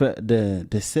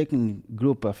the second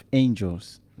group of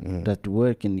angels that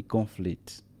work in the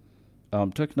conflict.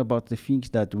 I'm talking about the things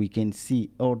that we can see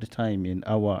all the time in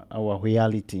our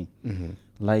reality,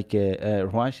 like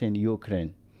Russia and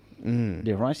Ukraine.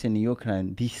 The Russia and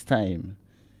Ukraine this time,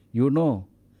 do you know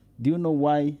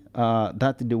why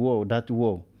that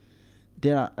war?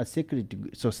 There are a secret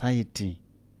society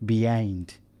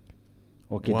behind.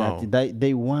 Okay, Wow. that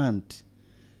they want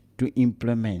to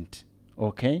implement.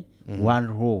 Okay, one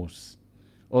rules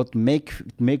or to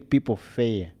make people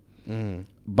fair.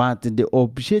 But the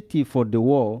objective for the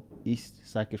war is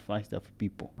sacrifice of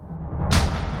people.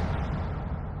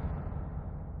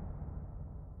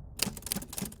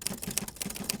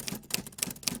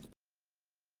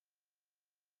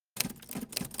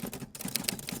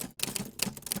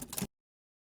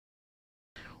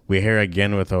 We're here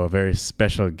again with our very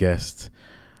special guest,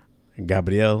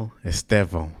 Gabriel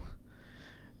Estevão.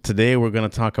 Today we're going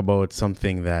to talk about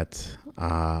something that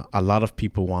a lot of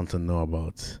people want to know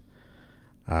about.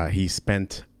 He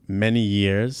spent many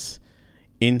years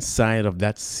inside of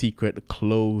that secret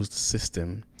closed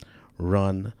system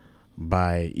run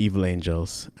by evil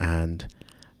angels, and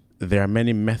there are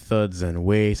many methods and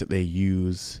ways that they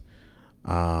use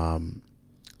to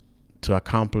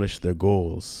accomplish their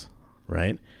goals,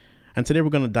 right? And today we're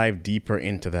going to dive deeper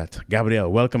into that.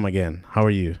 Gabriel, welcome again. How are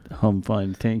you? I'm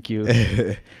fine, thank you.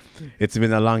 It's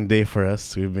been a long day for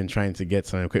us. We've been trying to get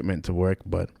some equipment to work,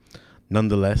 but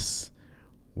nonetheless,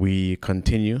 we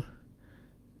continue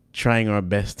trying our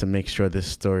best to make sure this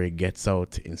story gets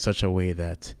out in such a way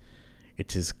that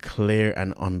it is clear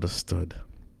and understood.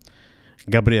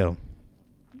 Gabriel,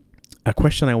 a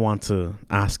question I want to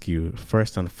ask you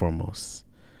first and foremost.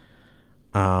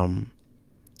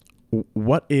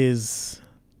 What is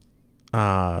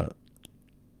how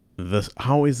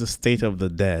is the state of the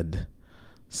dead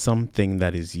something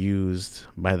that is used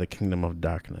by the kingdom of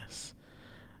darkness?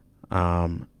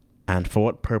 And for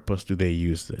what purpose do they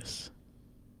use this?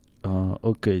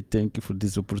 Okay, thank you for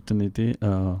this opportunity.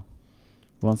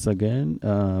 Once again,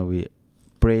 we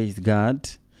praise God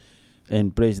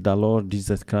and praise the Lord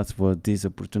Jesus Christ for this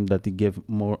opportunity that He gave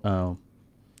more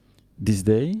this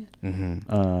day.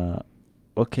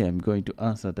 Okay, I'm going to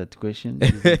answer that question.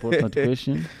 It's an important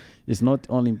question. It's not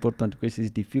only important question,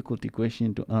 it's difficult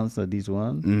question to answer this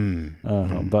one.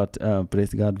 But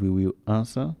praise God, we will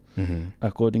answer.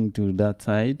 According to that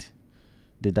side,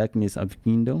 the darkness of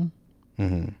kingdom.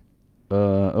 The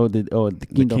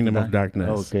kingdom of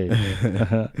darkness. Okay.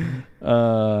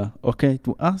 Okay,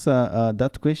 to answer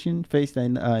that question, first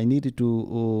I needed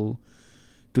to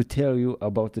tell you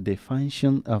about the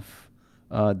function of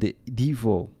the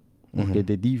devil. Okay,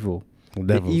 the devil,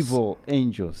 the evil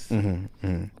angels.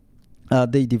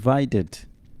 They divided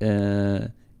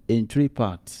in three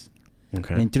parts.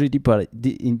 Okay. In three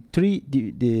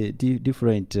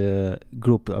different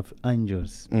group of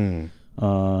angels. And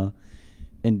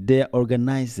they are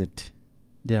organized.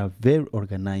 They are very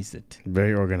organized.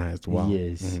 Very organized. Wow.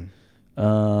 Yes.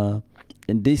 And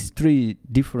these three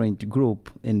different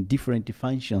group and different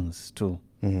functions too.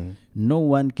 No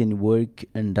one can work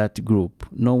in that group.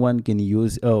 No one can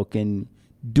use or can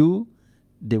do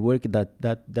the work that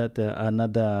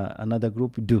another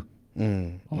group do.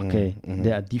 Okay,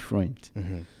 they are different.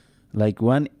 Like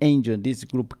one angel, this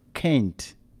group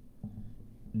can't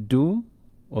do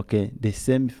the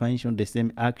same function, the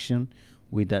same action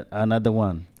with another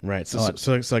one. Right. So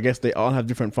I guess they all have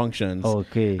different functions.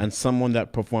 Okay. And someone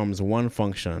that performs one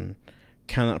function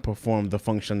cannot perform the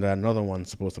function that another one's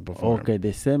supposed to perform. Okay,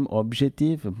 the same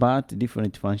objective but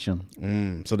different function.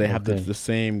 So they have the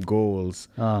same goals,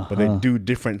 but they do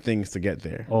different things to get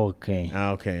there. Okay.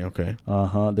 Okay.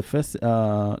 The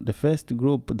first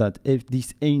group that if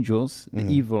these angels, the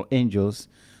evil angels,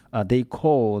 they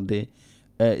call the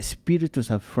spirits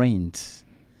of friends.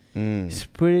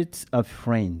 Spirits of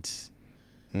friends.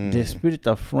 The spirit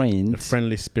of friends. The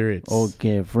friendly spirits.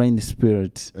 Okay, friendly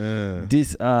spirits.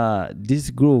 This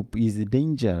group is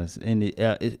dangerous and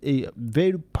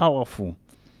very powerful.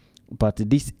 But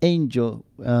this angel,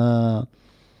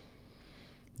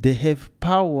 they have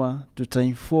power to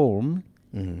transform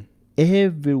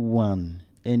everyone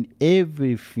and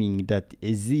everything that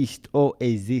exists or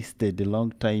existed a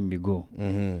long time ago.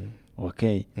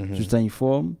 Okay, to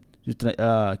transform.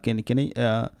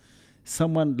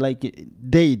 Someone like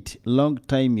dead long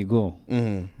time ago,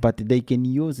 but they can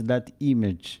use that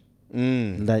image,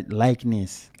 that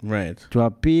likeness, right, to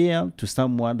appear to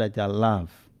someone that they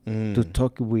love, to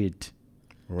talk with.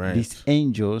 Right. These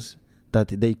angels that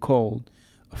they call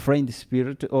friend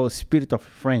spirit or spirit of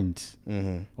friends.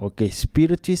 Mm-hmm. Okay,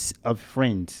 spirits of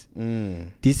friends.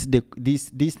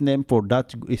 This name for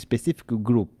that specific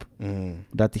group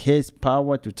that has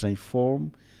power to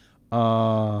transform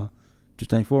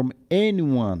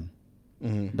anyone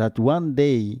that one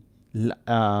day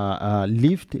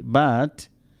lived but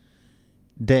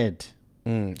dead.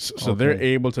 So they're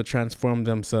able to transform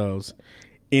themselves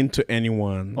into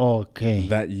anyone Okay.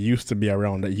 that used to be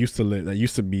around, that used to live, that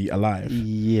used to be alive.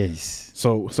 Yes.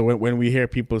 So when we hear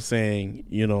people saying,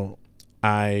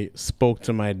 I spoke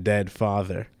to my dead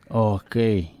father,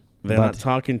 Okay. they're not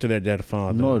talking to their dead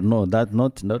father. No, that's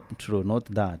not true. Not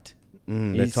that.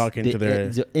 They're talking to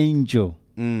the angel.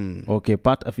 Mm. Okay,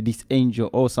 part of this angel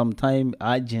or sometime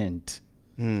agent.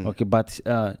 Okay, but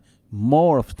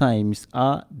more of times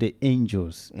are the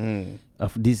angels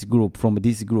of this group, from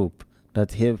this group,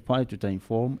 that have power to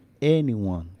transform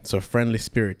anyone. So friendly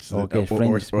spirits, Okay,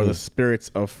 or the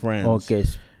spirits of friends. Okay,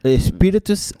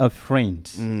 spirits of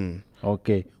friends.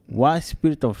 Okay, why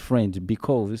spirit of friends?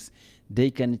 Because they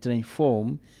can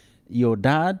transform your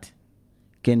dad,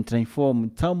 can transform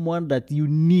someone that you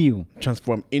knew.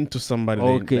 Transform into somebody.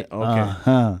 Okay,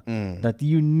 that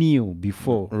you knew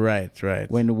before. Right.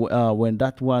 When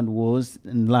that one was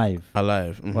alive.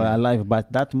 Well, alive,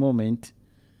 but that moment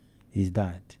is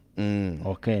dead.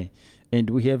 Okay, and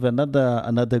we have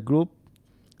another group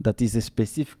that is a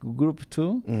specific group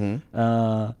too,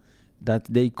 that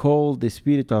they call the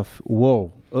spirit of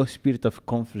war or spirit of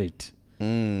conflict.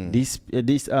 This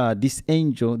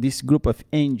angel, this group of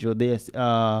angel, they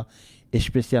are a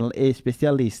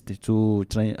specialist to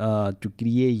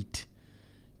create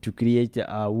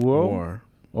a war.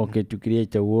 Okay, to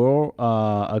create a war,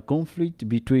 a conflict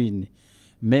between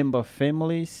member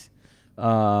families,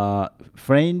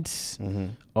 friends,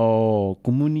 or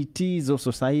communities or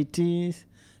societies,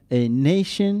 a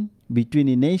nation, between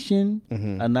a nation,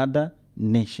 another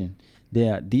nation.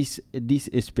 This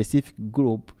specific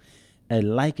group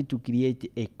like to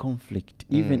create a conflict,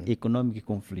 even economic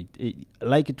conflict,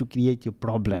 like to create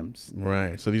problems.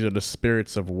 Right. So these are the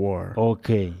spirits of war.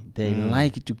 Okay. They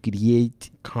like to create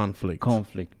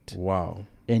conflict. Wow.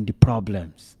 And the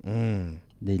problems.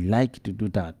 They like to do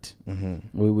that.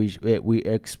 We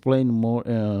explain more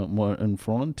in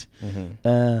front.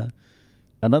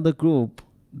 Another group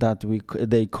that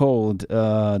they called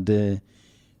the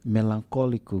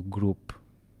melancholic group.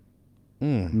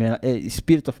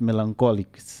 Spirit of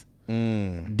melancholics.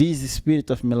 This spirit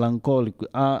of melancholic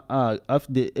of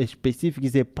the specific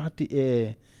is a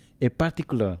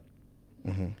particular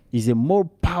is a more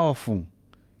powerful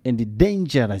and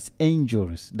dangerous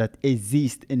angels that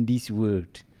exist in this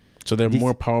world. So they're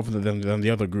more powerful than the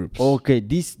other groups. Okay,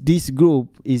 this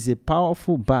group is a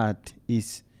powerful, but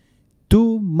is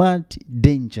too much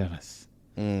dangerous.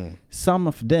 Some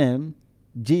of them,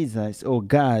 Jesus or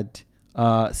God,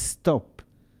 stop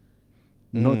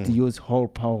not to use whole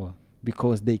power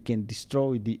because they can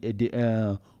destroy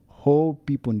the whole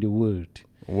people in the world.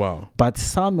 Wow. But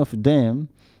some of them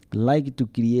like to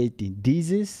create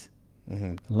disease,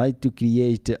 like to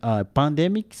create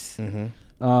pandemics,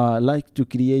 like to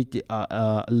create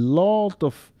a lot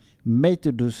of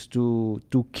methods to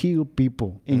kill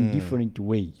people in different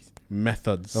ways.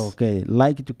 Methods. Okay,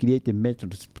 like to create a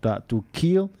method to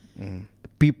kill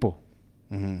people.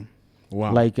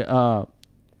 Wow. Like,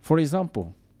 for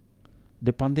example,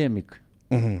 the pandemic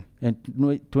in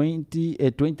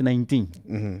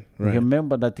 2019. Right.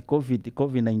 Remember that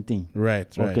COVID-19.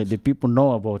 Right. Okay, the people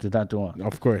know about that one.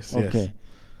 Of course, yes. Okay.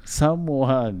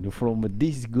 Someone from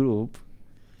this group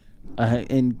and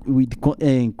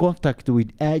in contact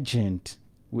with agent.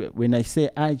 When I say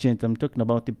agent, I'm talking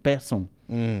about a person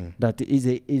that is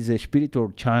a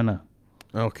spiritual channel.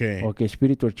 Okay. Okay,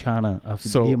 spiritual channel of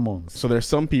demons. So there's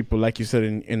some people, like you said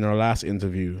in our last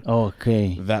interview,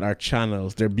 that are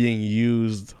channels. They're being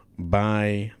used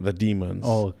by the demons.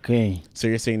 Okay. So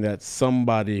you're saying that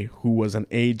somebody who was an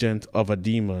agent of a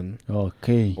demon, or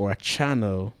a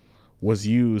channel, was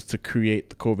used to create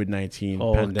the COVID-19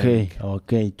 pandemic.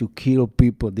 Okay, to kill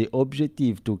people. The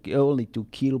objective only to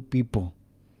kill people.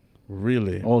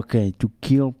 Really? Okay, to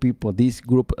kill people. This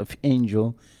group of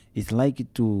angels is like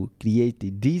to create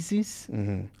a disease,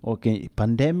 okay,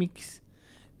 pandemics,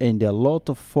 and a lot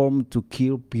of form to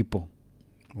kill people.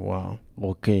 Wow.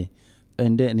 Okay.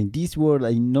 And then in this world,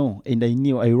 I know, and I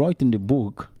knew, I wrote in the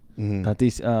book, that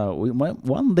is,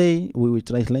 one day we will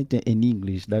translate it in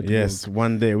English. That yes, book.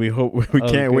 One day. We hope, we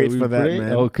can't wait for that,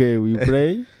 man. Okay, we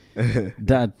pray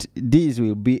that this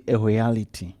will be a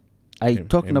reality. I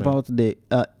talking about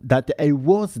that I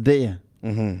was there.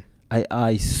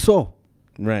 I saw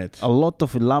a lot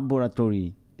of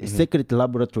laboratory a secret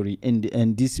laboratory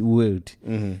in this world,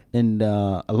 and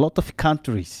a lot of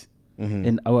countries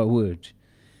in our world,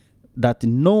 that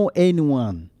no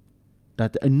anyone,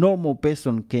 that a normal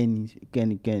person can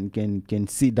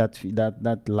see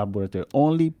that laboratory.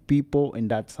 Only people in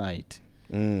that site,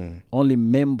 only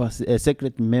members, a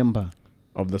secret member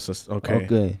Of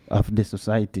the of the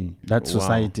society, that Wow.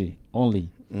 society only,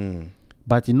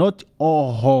 but not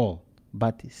all,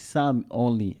 but some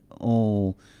only,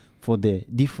 for the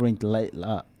different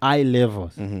eye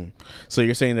levels. So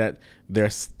you're saying that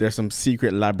there's some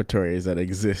secret laboratories that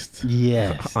exist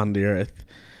Yes. on the earth,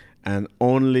 and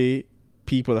only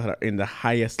people that are in the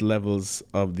highest levels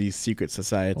of these secret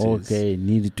societies, Okay,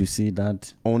 need to see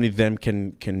that. only them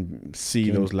can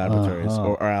see those laboratories, Uh-huh.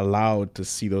 or are allowed to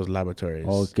see those laboratories.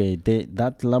 Okay,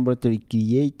 that laboratory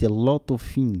create a lot of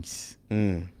things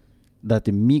that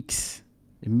mix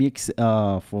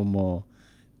from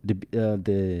the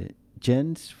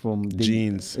genes, from the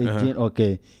Genes, gene,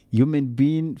 okay, human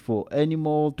being for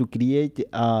animal to create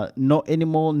no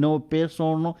animal, no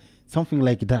person, something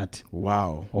like that.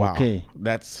 Wow. Okay.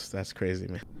 That's crazy,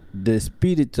 man. The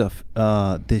spirit of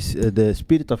the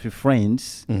spirit of your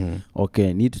friends.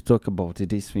 Okay, need to talk about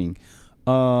this thing.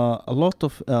 A lot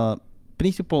of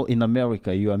principle in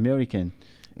America. You're American.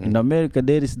 In America,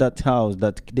 there is that house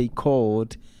that they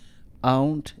called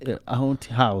haunted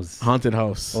house. Haunted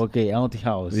house. Okay, haunted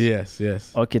house. Yes.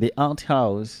 Okay, the haunted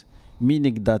house,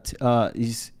 meaning that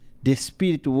is the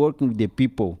spirit working with the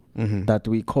people that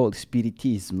we call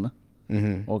spiritism.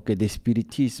 Okay, the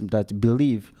spiritism that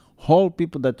believe, all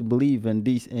people that believe in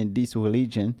this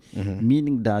religion,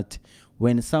 meaning that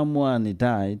when someone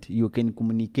died, you can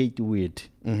communicate with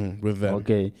them.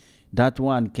 Okay, that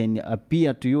one can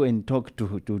appear to you and talk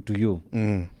to you.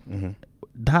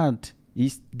 That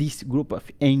is this group of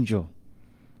angel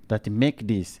that make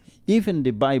this. Even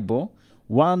the Bible,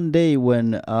 one day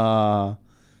when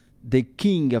the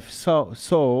king of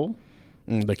Saul,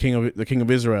 the king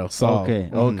of Israel, Saul.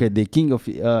 Okay, the king of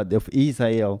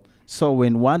Israel, so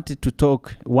when wanted to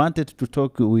talk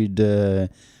with the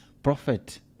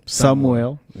prophet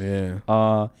Samuel,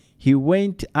 Yeah. he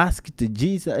went, asked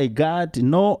Jesus, God,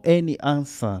 no any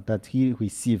answer that he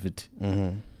received.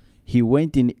 He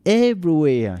went in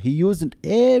everywhere. He used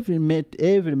every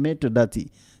method that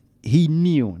he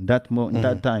knew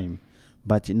that time,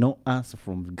 but no answer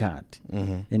from God.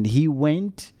 And he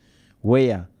went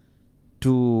where?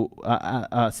 To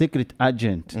a secret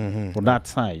agent for that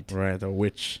side. Right, a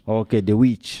witch. Okay, the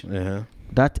witch. Yeah.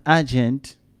 That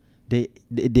agent, the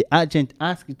agent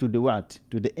asked to the what?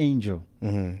 To the angel.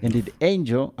 And the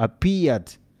angel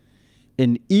appeared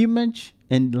in image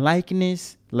and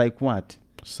likeness like what?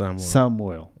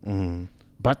 Samuel.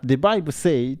 But the Bible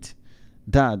said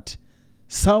that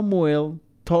Samuel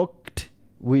talked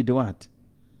with what?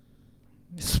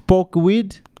 Spoke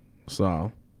with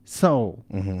Saul. Saul.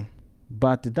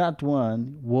 But that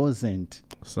one wasn't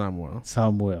Samuel.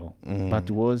 but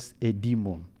was a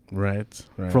demon Right.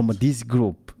 from this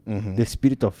group, the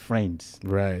spirit of friends.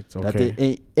 Right. That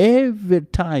Okay. every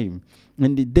time,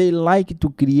 and they like to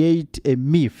create a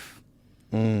myth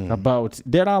about.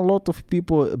 There are a lot of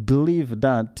people believe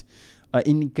that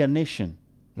incarnation,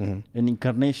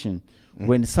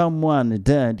 when someone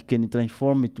dead can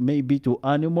transform it maybe to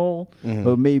animal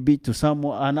or maybe to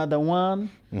another one.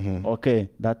 Okay,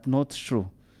 that's not true.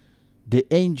 The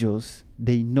angels,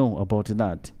 they know about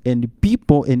that, and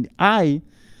people in eye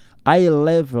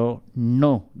level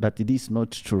know that it is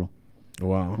not true.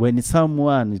 Wow. When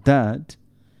someone died,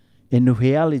 in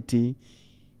reality,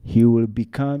 he will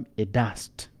become a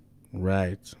dust.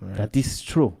 Right. That is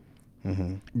true.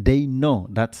 They know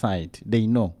that side. They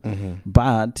know.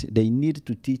 But they need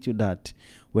to teach you that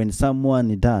when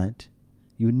someone died,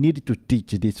 you need to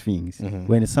teach these things.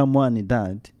 When someone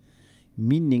died,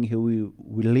 meaning he will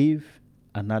live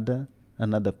another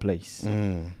place.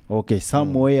 Okay,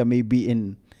 somewhere maybe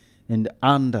in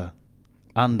under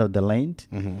the land,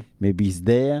 maybe he's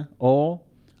there, or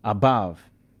above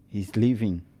he's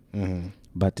living,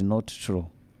 but not true.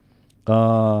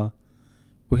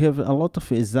 We have a lot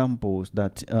of examples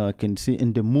that can see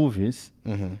in the movies,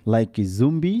 like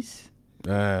zombies,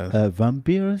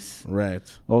 vampires.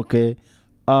 Right. Okay.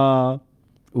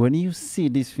 When you see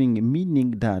this thing,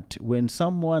 meaning that when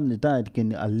someone died, can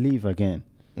live again.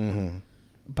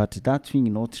 But that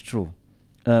thing not true.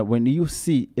 When you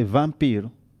see a vampire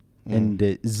and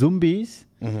the zombies,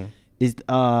 is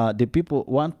the people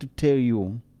want to tell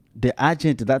you, the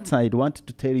agent that side want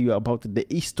to tell you about the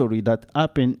history that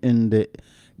happened in the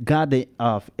Garden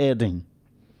of Eden.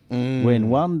 When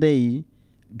one day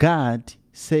God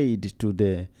said to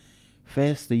the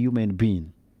first human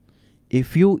being,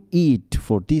 if you eat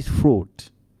for this fruit,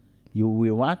 you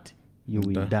will what? You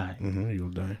will die. You'll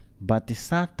die. But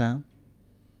Satan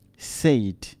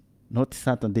said, not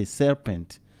Satan, the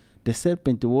serpent. The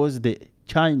serpent was the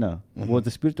China, was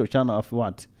the spiritual China of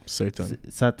what? Satan.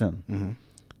 Satan.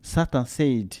 Satan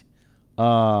said,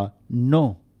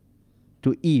 no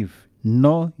to Eve.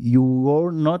 No, you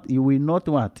will not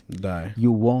what? Die.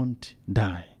 You won't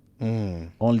die.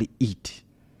 Only eat.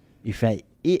 If I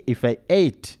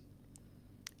ate,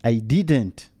 I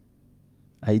didn't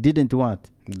what?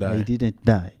 Die. I didn't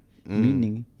die.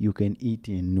 Meaning you can eat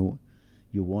and no,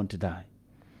 you won't die.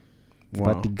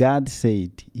 Wow. But God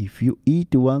said, if you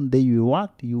eat one day, you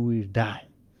what? You will die.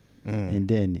 And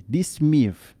then this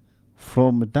myth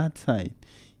from that side,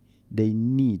 they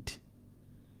needed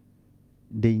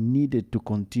to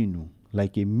continue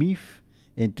like a myth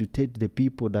and to tell the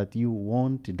people that you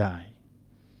won't die.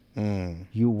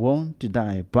 You won't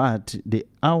die. But the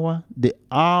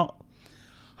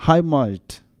high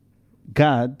might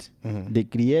God, the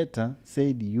Creator,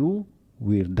 said you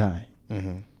will die.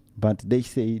 But they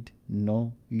said,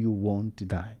 no, you won't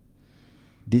die.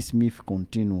 This myth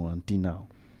continues until now.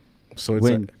 So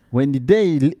it's when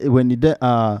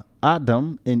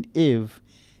Adam and Eve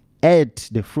ate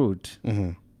the fruit,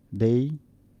 they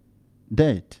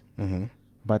died.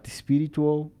 But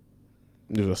spiritual,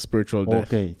 there's a spiritual death.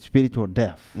 Okay, spiritual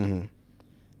death.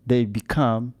 They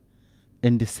become,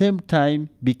 and the same time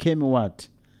became what?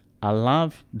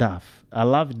 Alive death.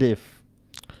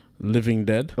 Living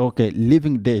dead. Okay,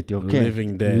 living dead. Okay,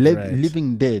 living dead. Right.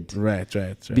 Living dead.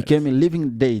 Right. Became a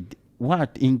living dead.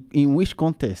 What? In which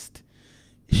context?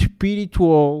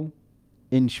 Spiritual.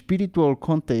 In spiritual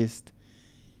context,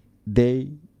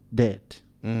 they dead.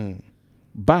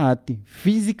 But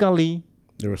physically,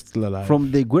 they were still alive.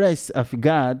 From the grace of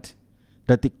God,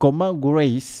 that the common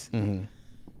grace,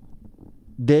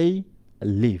 they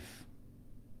live.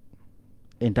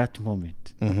 In that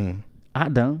moment,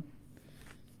 Adam,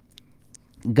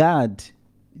 God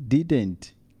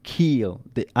didn't kill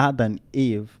the Adam and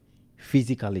Eve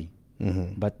physically,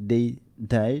 but they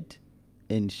died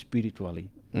and spiritually,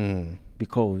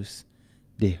 because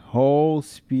the whole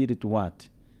spirit what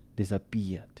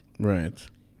disappeared. Right.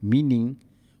 Meaning,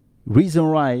 reason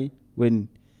why when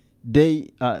they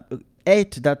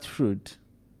ate that fruit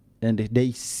and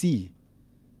they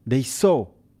saw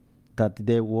that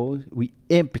we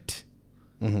empty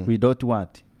without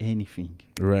what? Anything.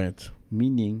 Right.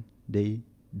 Meaning they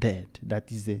dead.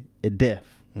 That is a death.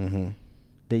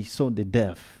 They saw the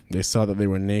death. They saw that they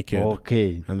were naked.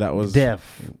 Okay. And that was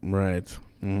death. Right.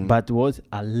 But was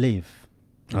alive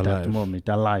in that moment.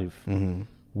 Alive.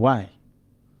 Why?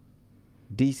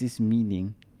 This is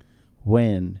meaning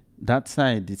when that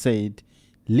side said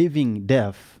living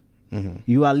death.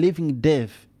 You are living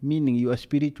death, meaning you are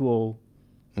spiritual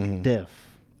death.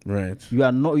 Right.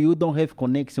 You don't have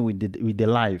connection with the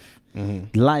life.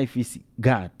 Life is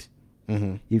God.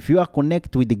 If you are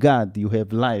connected with God, you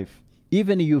have life.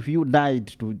 Even if you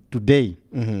died today,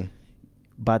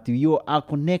 but you are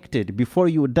connected. Before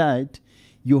you died,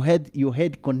 you had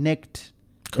connection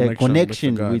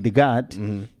with God,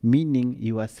 meaning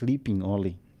you are sleeping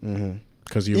only.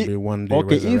 Because you'll be one day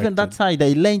okay, resurrected. even that side,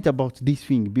 I learned about this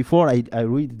thing before I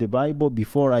read the Bible,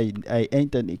 before I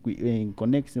entered in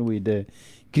connection with the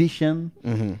Christian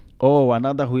or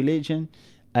another religion.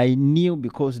 I knew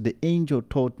because the angel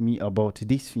taught me about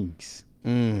these things.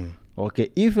 Okay,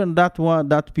 even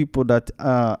that people that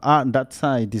are on that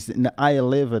side is in the higher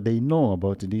level, they know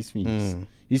about these things.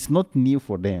 It's not new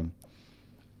for them.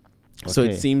 Okay. So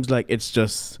it seems like it's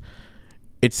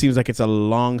a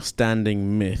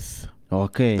long-standing myth.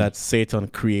 Okay. That Satan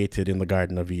created in the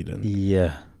Garden of Eden.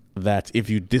 Yeah. That if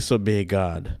you disobey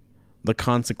God, the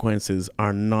consequences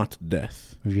are not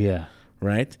death. Yeah.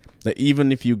 Right? That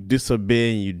even if you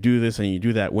disobey and you do this and you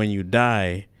do that, when you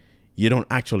die, you don't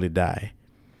actually die.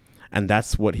 And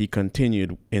that's what he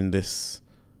continued in this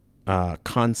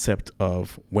concept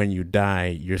of when you die,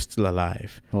 you're still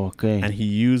alive. Okay. And he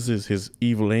uses his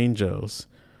evil angels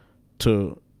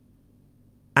to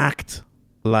act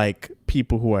like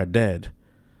people who are dead,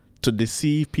 to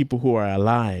deceive people who are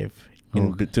alive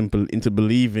into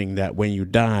believing that when you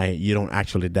die, you don't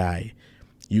actually die.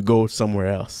 You go somewhere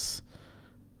else.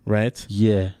 Right?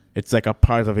 Yeah. It's like a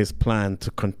part of his plan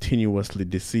to continuously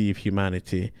deceive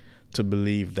humanity to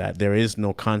believe that there is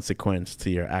no consequence to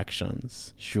your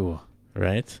actions. Sure.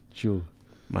 Right? Sure.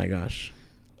 My gosh.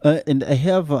 And I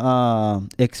have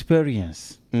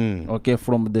experience. Okay,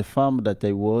 from the farm that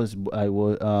I was.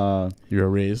 You were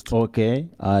raised. Okay,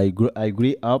 I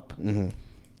grew up.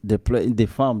 The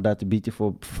farm, that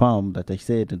beautiful farm that I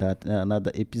said that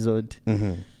another episode.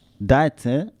 that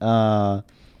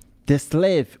the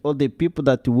slave or the people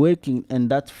that working in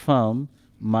that farm,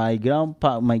 my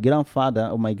grandfather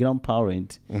or my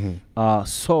grandparent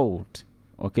sold,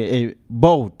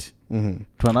 bought to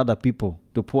another people,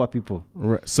 to poor people.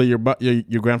 Right. So your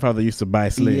grandfather used to buy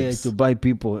slaves. Yeah, to buy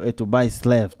people, to buy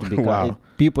slaves, to become Wow.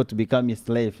 people to become a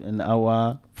slave in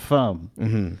our farm.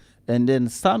 And then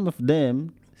some of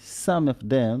them,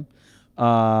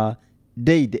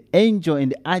 the angel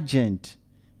and the agent,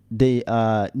 they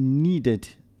needed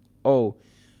or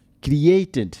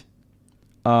created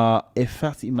a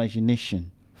false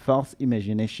imagination.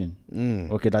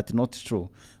 Okay, that's not true.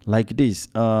 Like this,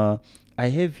 I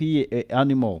have here an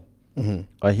animal.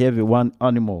 I have one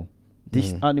animal.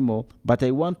 This animal, but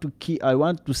I want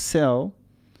to sell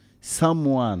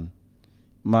someone.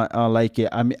 My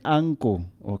I'm uncle,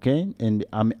 okay, and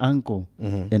I'm uncle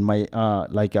in my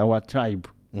like our tribe.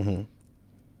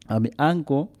 I'm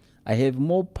uncle. I have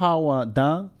more power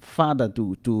than father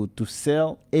to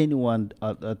sell anyone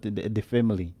at the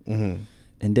family. And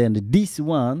then this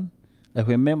one, I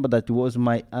remember that it was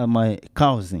my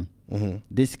cousin.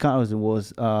 This cousin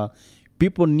was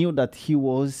people knew that he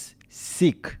was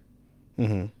sick.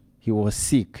 He was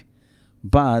sick,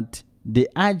 but the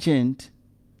agent.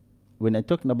 When I'm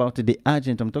talking about the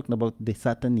agent, I'm talking about the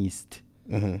Satanist.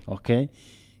 Okay,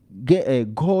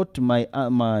 go to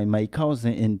my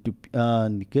cousin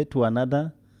and get to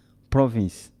another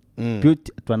province. Built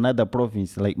to another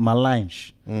province like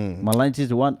Malange. Malange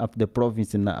is one of the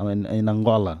province in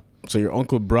Angola. So your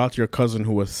uncle brought your cousin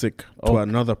who was sick to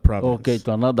another province. Okay,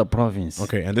 to another province.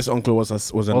 Okay, and this uncle was a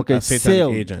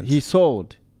Satanic agent. He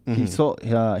sold. He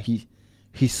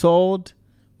sold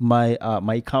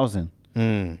my cousin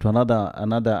to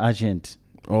another agent.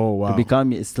 Oh wow! To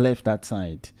become a slave that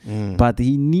side, but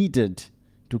he needed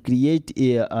to create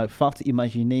a false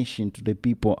imagination to the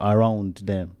people around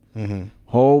them.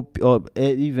 Hope or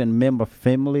even member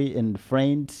family and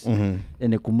friends in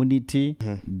the community,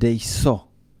 they saw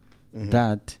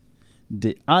that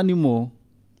the animal,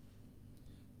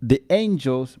 the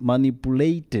angels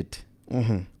manipulated.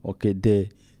 Okay, the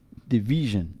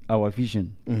vision, our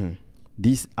vision,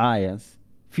 these eyes,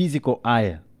 physical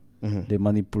eye, they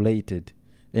manipulated.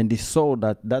 And they saw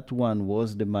that one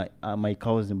was my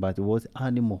cousin, but it was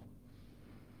animal.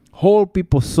 Whole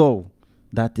people saw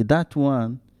that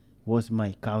one was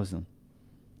my cousin,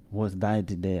 was died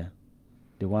there,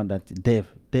 the one that dead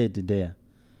there.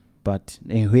 But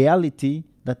in reality,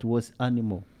 that was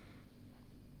animal.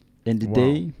 And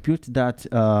they put that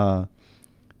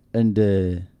in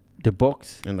the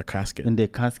box. In the casket. In the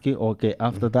casket. Okay,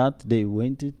 after that, they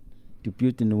went to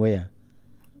put in where?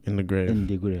 In the grave. In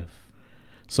the grave.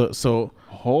 So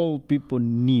whole people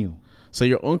knew. So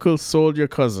your uncle sold your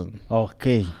cousin.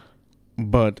 Okay.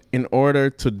 But in order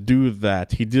to do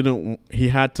that, he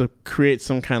had to create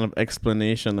some kind of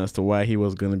explanation as to why he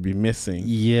was going to be missing.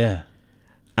 Yeah.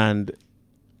 And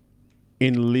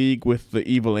in league with the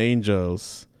evil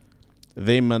angels,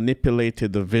 they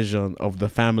manipulated the vision of the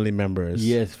family members.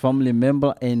 Yes, family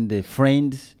member and the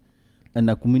friends and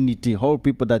the community, whole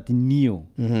people that knew.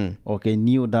 Okay,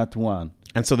 knew that one.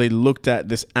 And so they looked at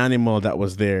this animal that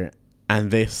was there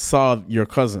and they saw your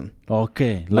cousin.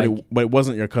 Okay. But it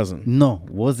wasn't your cousin. No,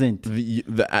 wasn't.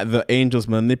 The angels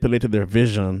manipulated their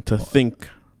vision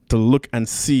to look and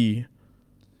see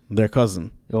their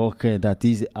cousin. Okay, that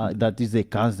is a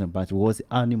cousin, but it was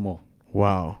animal.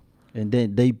 Wow. And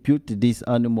then they put this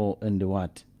animal in the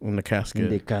what? In the casket. In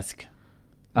the casket.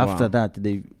 After that,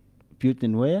 they put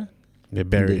in where? They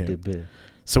buried him.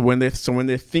 So when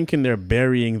they're thinking they're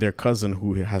burying their cousin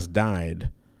who has died,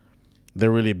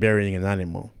 they're really burying an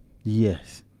animal.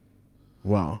 Yes.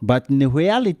 Wow. But in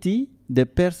reality, the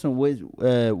person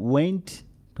went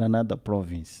to another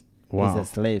province as a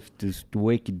slave to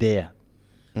work there.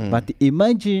 But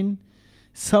imagine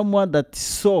someone that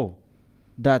saw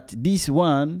that this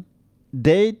one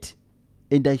dead,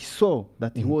 and I saw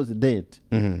that he was dead,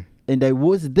 and I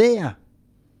was there,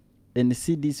 and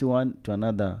see this one to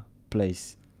another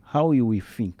place. How you will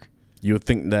think? You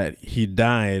think that he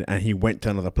died and he went to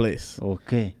another place.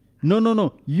 Okay.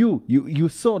 No. You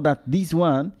saw that this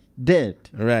one dead.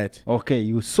 Right. Okay,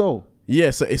 you saw.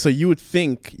 Yeah. So you would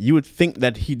think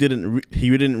that he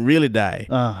didn't really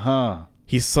die.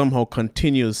 He somehow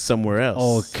continues somewhere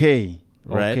else. Okay.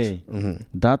 Right. Okay.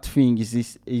 That thing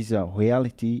is a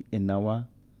reality in our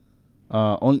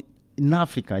only in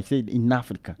Africa. I said in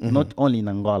Africa, not only in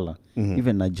Angola,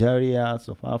 even Nigeria,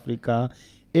 South Africa,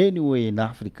 anywhere in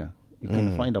Africa. You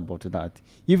can find about that.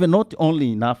 Even not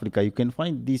only in Africa, you can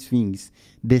find these things,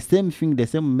 the same thing, the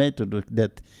same method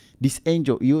that this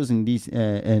angel using this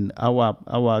in our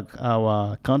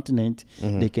continent,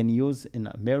 they can use in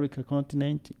America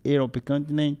continent, Europe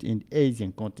continent, and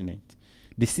Asian continent.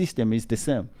 The system is the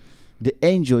same. The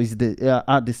angel is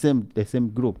are the same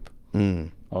group.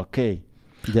 Okay.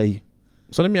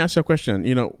 So let me ask you a question.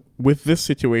 You know, with this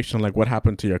situation, like what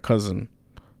happened to your cousin,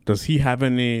 does he have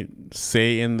any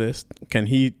say in this? Can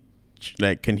he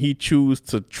choose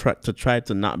to try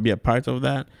to not be a part of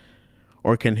that,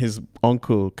 or can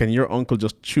your uncle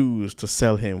just choose to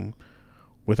sell him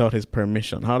without his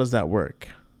permission? How does that work?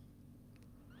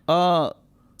 According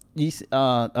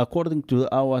to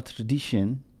our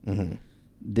tradition,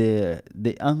 the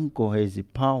uncle has the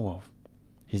power.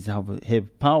 He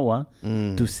have power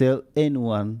to sell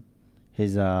anyone.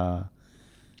 His a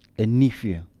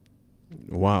nephew.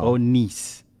 Wow. Or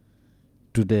niece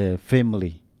to the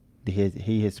family.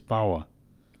 He has power.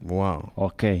 Wow.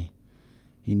 Okay.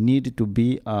 He need to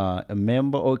be a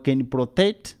member, or can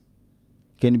protect,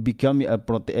 can become a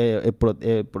protector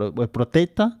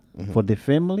for the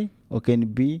family, or can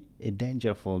be a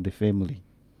danger for the family.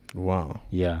 Wow.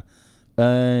 Yeah.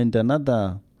 And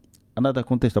another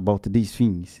context about these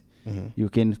things, we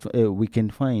can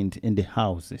find in the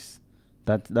houses.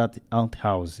 That haunted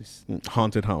houses.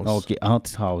 Haunted house. Okay,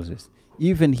 haunted houses.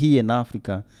 Even here in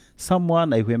Africa,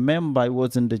 someone I remember I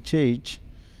was in the church.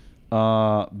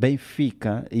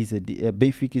 Benfica is a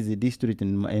district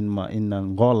in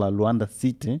Angola, Luanda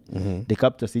City, the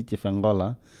capital city of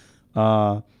Angola.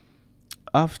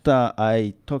 After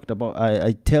I talked about,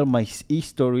 I tell my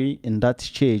history in that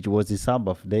church. Was a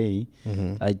Sabbath day.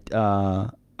 I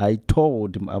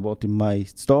told him about my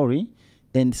story,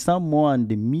 and someone in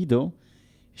the middle.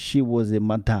 She was a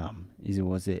madam. It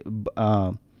was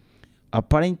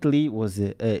apparently was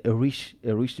a rich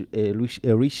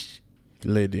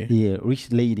lady. Yeah,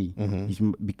 rich lady.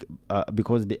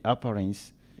 Because the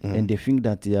appearance and the thing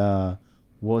that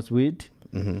was with.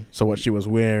 So what she was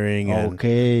wearing and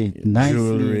nicely,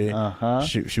 jewelry.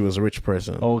 She was a rich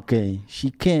person. Okay,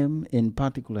 she came in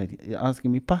particular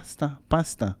asking me, Pastor,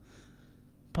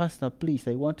 please,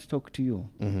 I want to talk to you.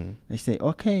 I say,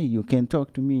 okay, you can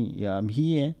talk to me. Yeah, I'm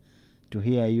here to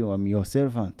hear you. I'm your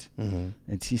servant. And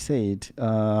she said,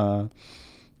 do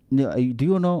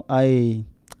you know I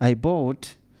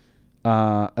bought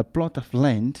a plot of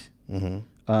land and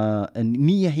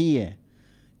near here,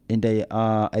 and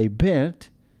I built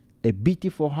a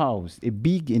beautiful house, a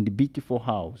big and beautiful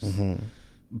house.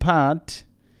 But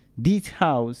this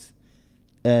house,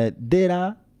 there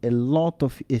are a lot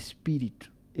of spirits.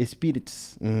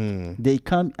 They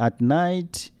come at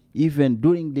night, even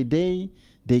during the day.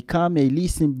 They come and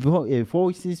listen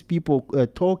voices, people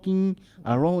talking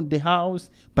around the house,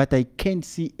 but I can't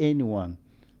see anyone.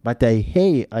 But I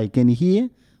can hear,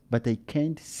 but I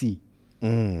can't see.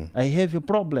 I have a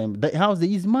problem. The house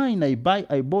is mine. I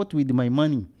bought with my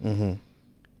money.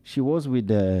 She was with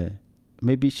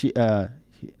maybe she her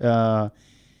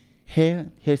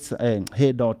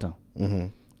daughter.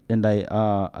 And I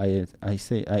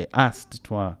asked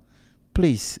to her,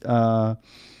 please,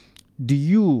 do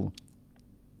you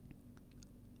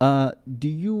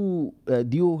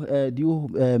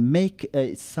make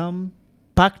some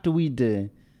pact with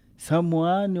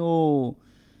someone? Or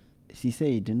she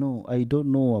said, no, I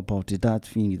don't know about that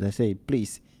thing. I say,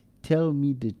 please tell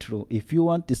me the truth. If you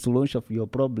want the solution of your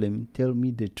problem, tell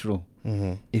me the truth.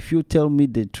 If you tell me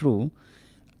the truth,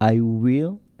 I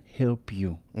will help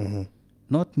you.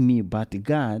 Not me, but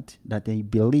God that I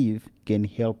believe can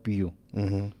help you.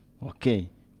 Okay,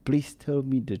 please tell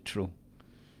me the truth.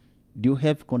 Do you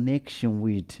have connection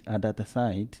with that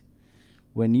side?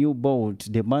 When you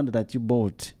bought, the man that you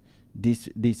bought this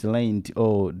land,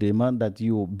 or the man that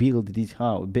you built this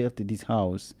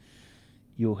house,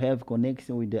 you have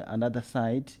connection with another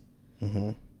side?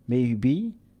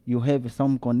 Maybe you have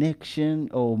some connection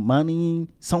or money,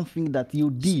 something that you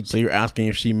did. So you're asking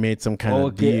if she made some kind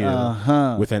of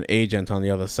deal with an agent on the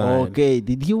other side. Okay.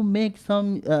 Did you make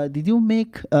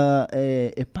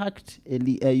a pact?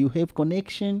 You have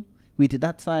connection with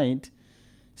that side?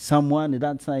 Someone at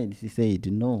that side? She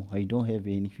said, no, I don't have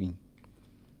anything.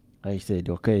 I said,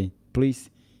 okay, please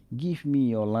give me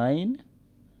your line.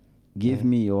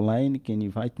 Can you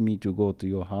invite me to go to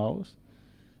your house?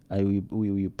 We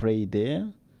will pray there.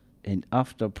 And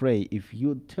after pray, if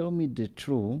you tell me the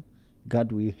truth,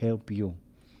 God will help you.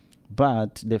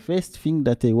 But the first thing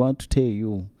that I want to tell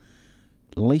you,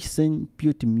 listen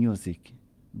to music,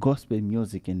 gospel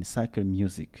music and sacred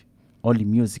music, only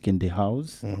music in the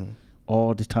house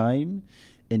all the time,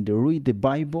 and read the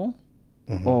Bible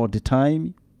all the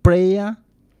time, prayer,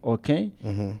 okay?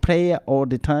 Prayer all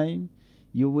the time,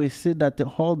 you will see that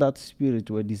all that spirit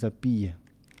will disappear.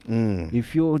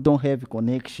 If you don't have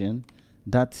connection,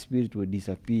 that spirit will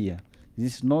disappear.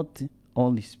 This is not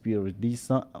only spirit. This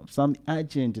is some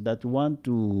agent that want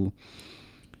to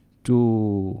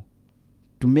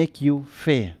make you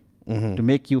fear. To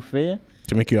make you fear.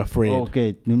 To make you afraid.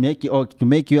 Okay, to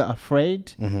make you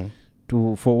afraid.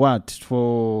 For what?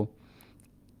 For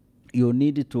you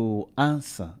need to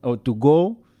answer or to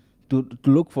go to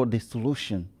look for the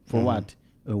solution. For what?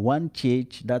 One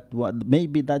church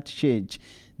maybe that church,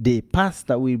 the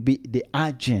pastor will be the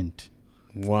agent.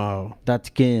 Wow.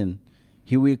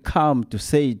 He will come to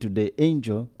say to the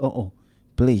angel,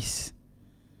 please,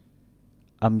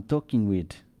 I'm talking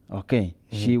with, okay,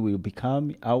 she will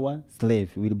become our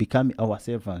slave, will become our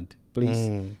servant. Please,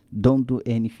 don't do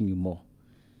anything more.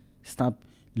 Stop.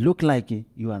 Look like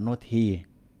you are not here,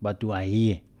 but you are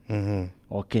here.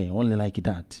 Okay, only like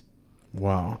that.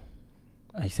 Wow.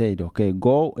 I said, okay,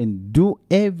 go and do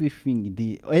everything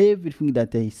that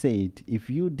I said. If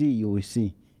you do, you will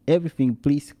see. Everything,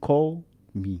 please call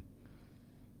me.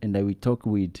 And I will talk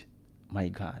with my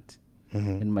God.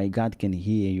 And my God can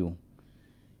hear you.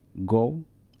 Go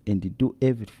and do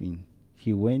everything.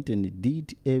 He went and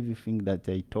did everything that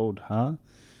I told her.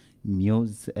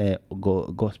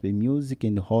 Gospel music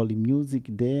and holy music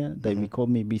there. That we call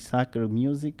maybe sacred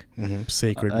music.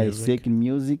 Sacred music. Sacred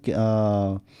music.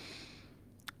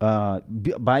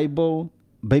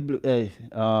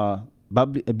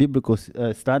 Biblical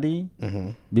study.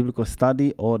 Biblical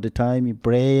study all the time.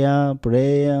 Prayer.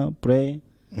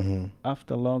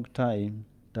 After a long time,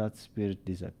 that spirit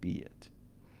disappeared.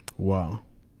 Wow.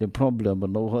 The problem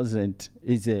was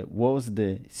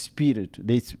the spirit,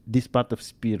 this part of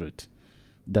spirit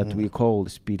that we call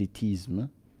spiritism.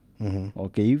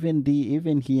 Okay,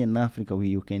 even here in Africa,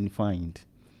 you can find,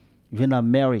 even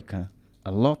America,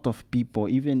 a lot of people,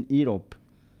 even Europe,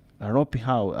 a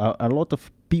lot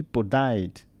of people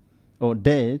died or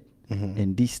dead,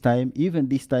 and this time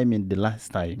and the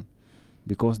last time,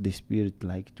 because the spirit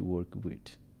like to work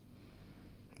with.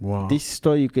 Wow. This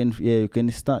story you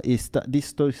can start. This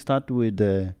story start with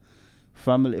the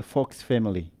Fox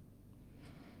family.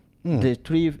 The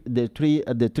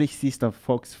three sister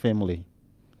Fox family.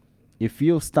 If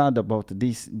you start about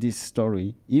this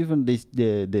story, even this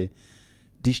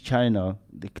channel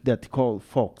that called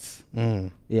Fox,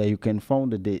 you can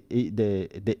find the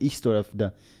history of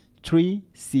the three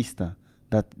sister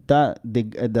that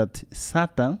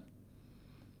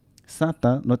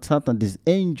these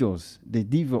angels, the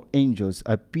devil angels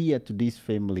appear to this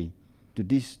family, to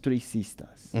these three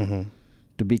sisters,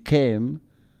 to become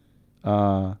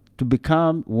the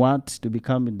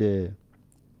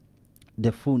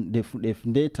founder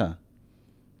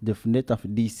of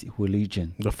this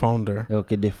religion. The founder.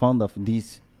 Okay, the founder of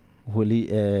this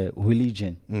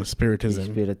religion.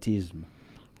 Spiritism.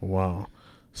 Wow.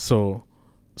 So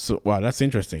wow, that's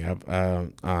interesting.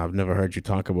 I've never heard you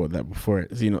talk about that before.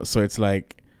 So it's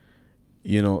like,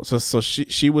 so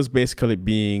she was basically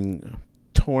being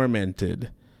tormented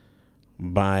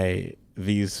by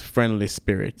these friendly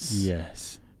spirits.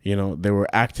 Yes. They were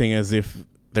acting as if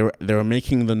they were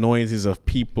making the noises of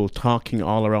people talking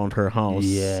all around her house.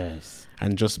 Yes.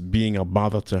 And just being a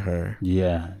bother to her.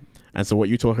 Yeah. And so what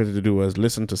you told her to do was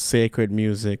listen to sacred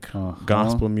music,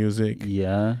 gospel music.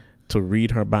 Yeah. To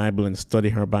read her Bible and study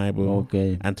her Bible.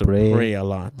 Okay. And to pray a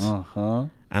lot.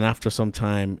 And after some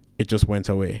time, it just went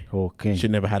away. Okay. She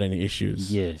never had any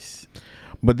issues. Yes.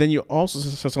 But then you also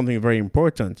said something very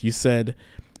important. You said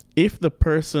if the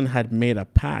person had made a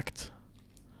pact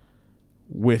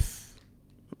with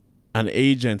an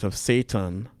agent of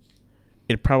Satan,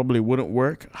 it probably wouldn't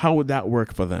work. How would that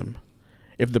work for them?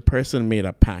 If the person made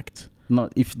a pact. No,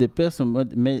 if the person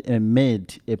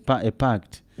made a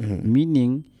pact,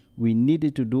 meaning we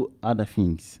needed to do other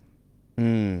things.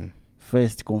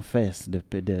 First, confess to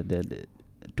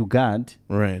God.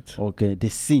 Right. Okay, the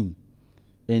sin.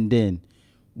 And then,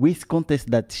 which contest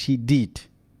that she did,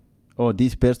 or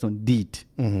this person did.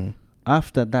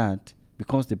 After that,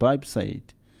 because the Bible said,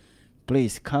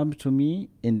 please come to me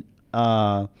and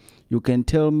you can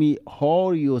tell me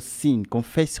all your sin,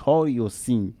 confess all your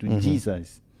sin to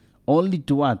Jesus. Only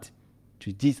to what?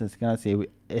 To Jesus. Can I say,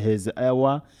 is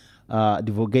our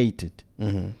advocate.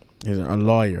 He's a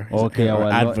lawyer. Okay,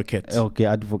 our advocate.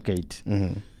 Advocate.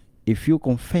 If you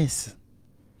confess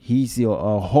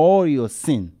all your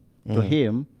sin to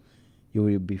him, you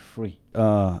will be free.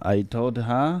 I told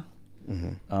her,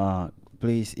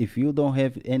 please, if you don't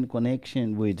have any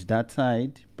connection with that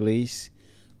side, please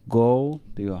go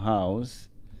to your house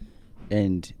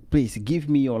and please give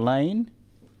me your line.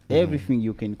 Everything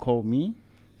you can call me,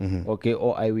 okay,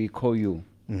 or I will call you.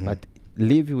 But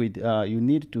live with you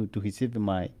need to receive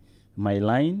my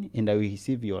line, and I will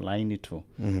receive your line too.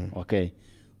 Okay,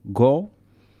 go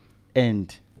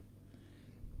and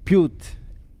put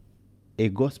a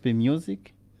gospel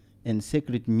music and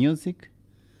sacred music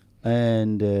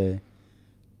and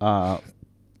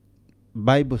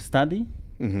Bible study.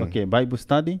 Okay, Bible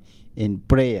study and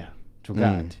prayer to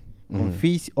God.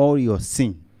 Confess all your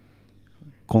sin.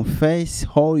 Confess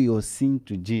all your sin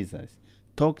to Jesus.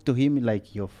 Talk to him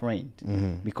like your friend,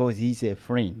 because he's a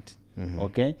friend.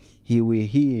 Okay, he will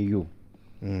hear you.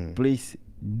 Please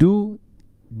do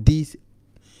this.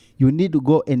 You need to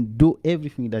go and do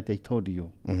everything that I told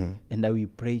you, and I will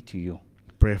pray to you.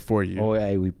 Pray for you. Or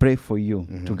I will pray for you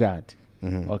to God.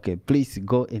 Okay, please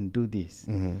go and do this.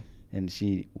 And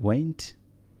she went.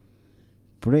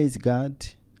 Praise God.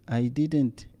 I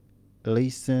didn't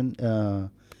listen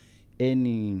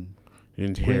any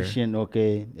question.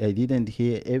 Okay, I didn't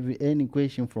hear any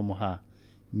question from her.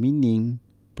 Meaning,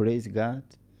 praise God,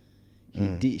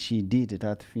 she did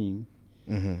that thing,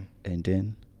 and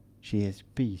then she has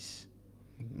peace.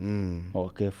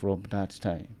 Okay, from that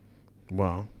time.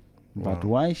 Wow. But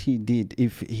why she did?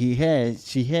 If she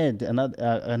had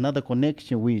another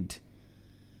connection with,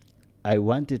 I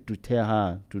wanted to tell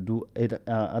her to do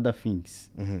other things.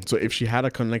 So if she had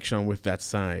a connection with that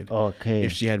side, okay,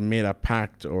 if she had made a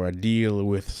pact or a deal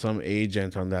with some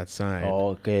agent on that side,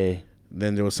 okay,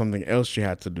 then there was something else she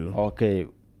had to do. Okay,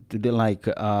 to do like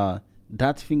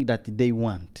that thing that they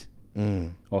want.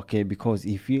 Okay, because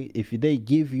if they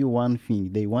give you one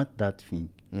thing, they want that thing.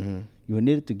 You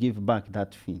need to give back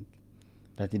that thing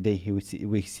that they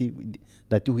received,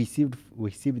 that you received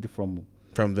from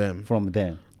them.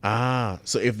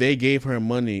 So if they gave her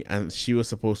money and she was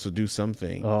supposed to do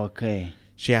something, okay,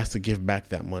 she has to give back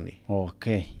that money.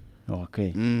 Okay.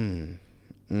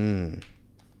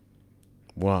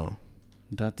 Wow.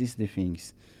 That is the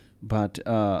things. But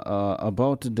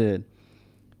about the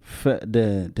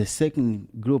second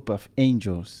group of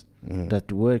angels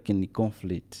that work in the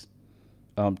conflict,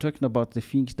 I'm talking about the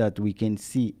things that we can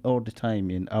see all the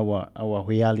time in our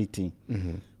reality,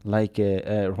 like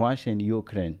Russia and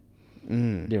Ukraine.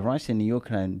 The Russia and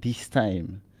Ukraine this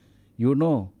time, do you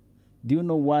know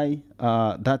why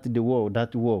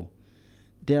that war?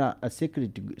 There are a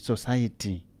secret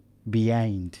society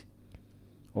behind.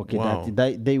 Okay, wow.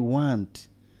 that they want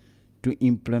to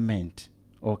implement,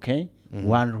 okay,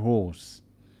 one rules,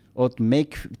 or to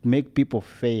make people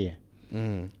fair.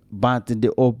 But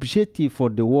the objective for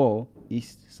the war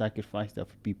is sacrifice of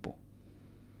people.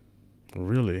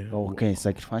 Really? Okay,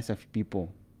 sacrifice of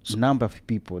people. Number of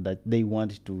people that they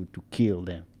want to kill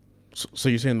them. So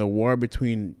you're saying the war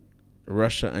between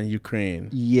Russia and Ukraine?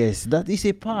 Yes, that is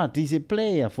a part. It's a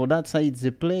player. For that side, it's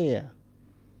a player.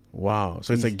 Wow.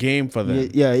 So it's a game for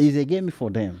them. Yeah, it's a game for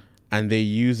them. And they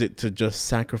use it to just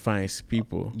sacrifice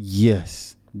people.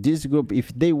 Yes. This group,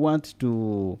 if they want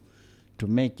to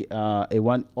make a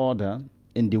one order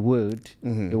in the world,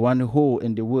 a one whole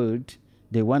in the world,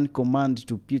 they want command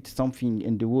to put something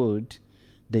in the world,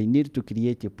 they need to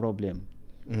create a problem.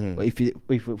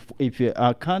 If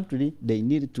a country, they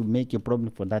need to make a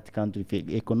problem for that country. If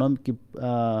economic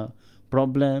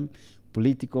problem,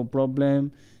 political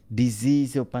problem,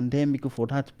 disease or pandemic for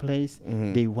that place,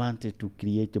 they wanted to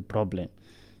create a problem.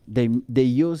 They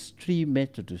use three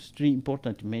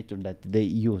important methods that they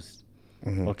use.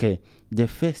 Okay, the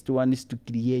first one is to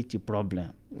create a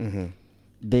problem.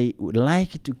 They would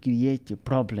like to create a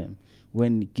problem.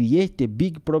 When create a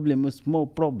big problem, a small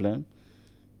problem,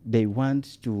 they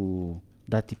want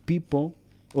that people,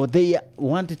 or they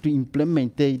wanted to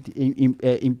implement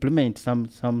some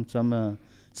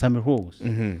rules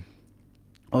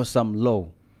or some law.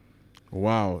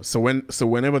 Wow. So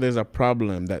whenever there's a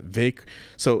problem that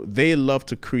they love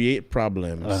to create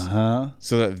problems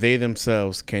so that they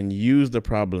themselves can use the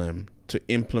problem to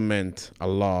implement a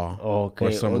law or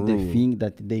some rule. The thing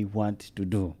that they want to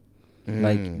do.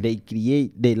 Like they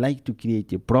like to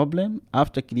create a problem.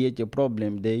 After create a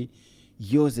problem, they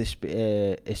use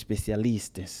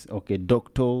specialists, okay,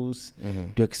 doctors,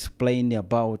 to explain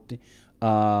about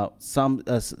some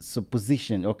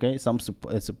supposition, okay, some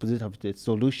supposition of the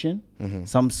solution,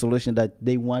 some solution that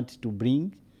they want to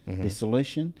bring, the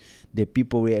solution. The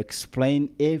people will explain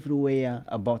everywhere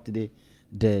about the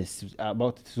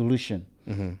solution.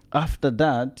 After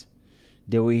that,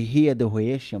 they will hear the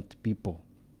reaction of the people.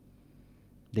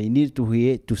 They need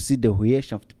to see the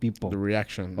reaction of the people. The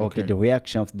reaction. Okay, the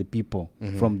reaction of the people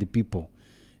from the people,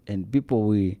 and people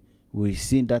will We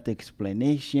see that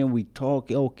explanation. We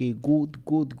talk. Okay, good,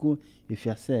 good, good. If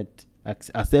you accept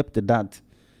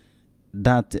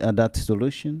that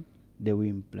solution, they will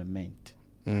implement.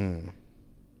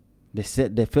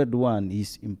 The third one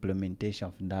is implementation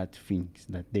of that things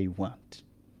that they want.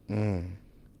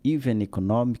 Even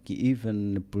economic,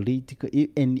 even political,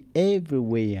 and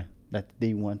everywhere that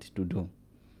they want to do,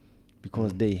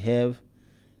 because they have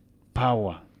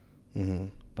power.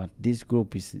 But this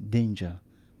group is danger.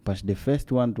 But the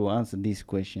first one to answer this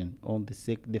question on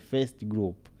the first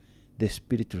group, the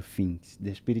spiritual things,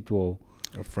 the spiritual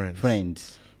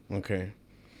friends. Okay.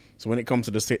 So when it comes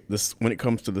to the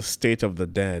state of the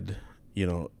dead,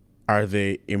 are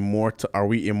they immortal? Are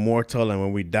we immortal, and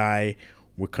when we die,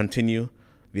 we continue?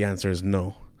 The answer is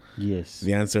no. Yes.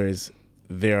 The answer is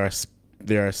there are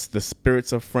the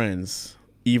spirits of friends,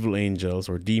 evil angels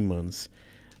or demons,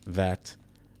 that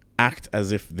act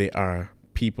as if they are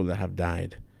people that have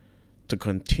died, to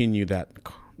continue that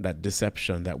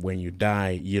deception that when you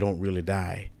die, you don't really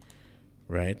die,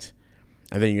 right?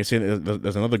 And then you're saying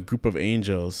there's another group of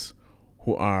angels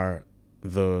who are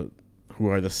the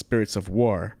spirits of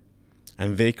war,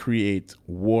 and they create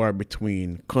war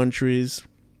between countries,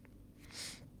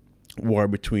 war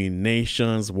between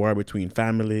nations, war between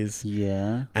families.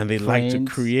 Yeah. And they like to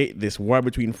create this war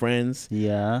between friends.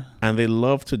 Yeah. And they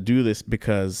love to do this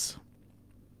because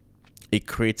it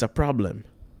creates a problem.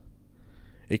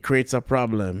 It creates a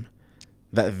problem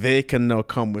that they can now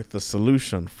come with the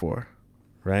solution for,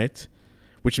 right?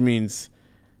 Which means,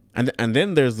 and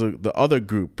then there's the other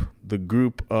group, the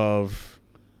group of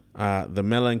the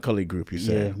melancholy group, you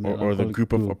say, or the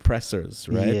group of oppressors,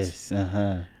 right? Yes.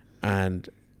 And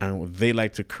they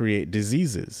like to create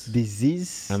diseases.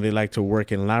 And they like to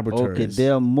work in laboratories. Okay,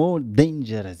 there are more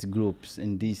dangerous groups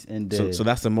in this. So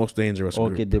that's the most dangerous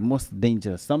group. Okay, the most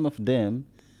dangerous. Some of them,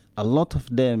 a lot of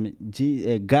them,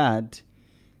 God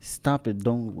stopped,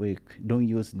 don't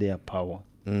use their power.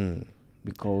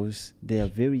 Because they are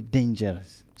very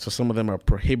dangerous. So some of them are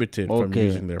prohibited from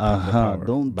using their power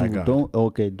by God.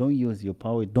 Don't use your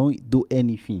power. Don't do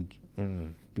anything.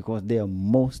 Because they are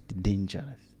most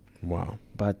dangerous. Wow.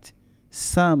 But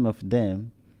some of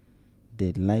them,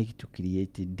 they like to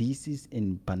create a disease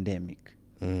and pandemic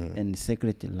and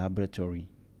secret laboratory.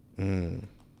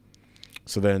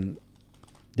 So then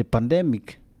the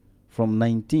pandemic from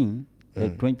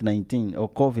 2019 or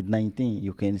COVID-19,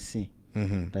 you can see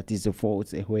that is a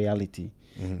false reality.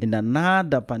 And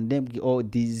another pandemic or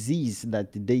disease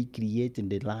that they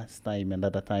created the last time,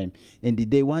 another time, and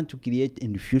they want to create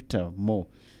in the future more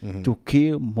to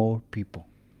kill more people.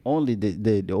 Only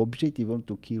the objective is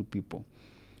to kill people.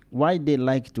 Why they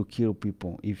like to kill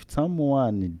people? If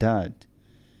someone died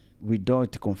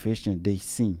without confession, they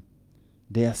sin.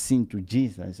 They are sin to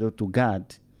Jesus or to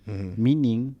God,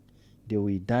 meaning they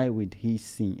will die with his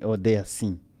sin or their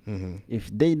sin.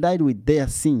 If they died with their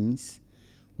sins,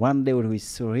 one day will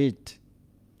resurrect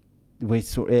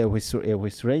with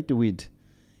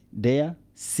their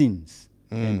sins,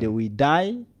 and they will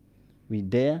die with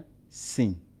their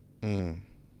sin.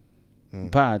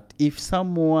 But if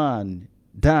someone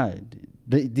died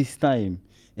this time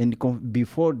and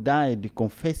before died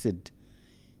confessed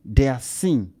their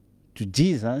sin to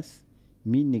Jesus,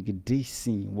 meaning this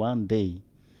sin one day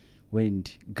when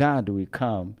God will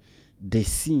come, the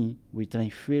sin will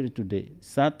transfer to the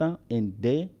Satan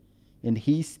and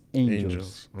his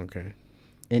angels. Okay.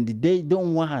 And they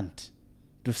don't want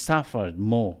to suffer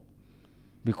more,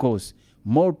 because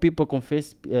more people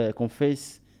confess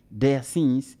their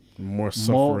sins, more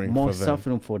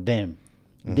suffering for them.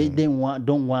 They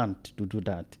don't want to do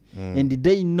that. And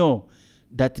they know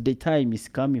that the time is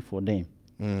coming for them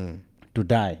to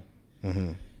die.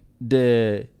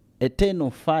 The eternal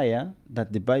fire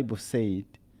that the Bible said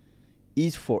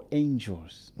is for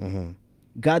angels.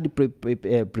 God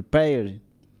prepared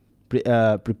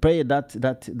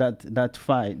that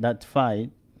fire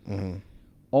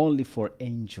only for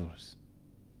angels.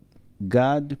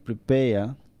 God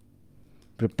prepared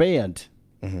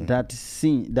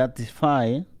that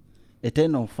fire,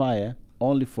 eternal fire,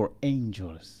 only for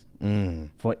angels,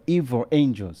 for evil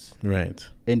angels, right?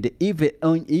 And the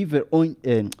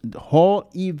whole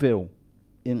evil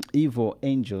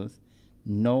angels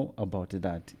know about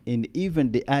that, and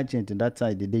even the agent on that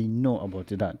side, they know about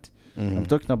that. I'm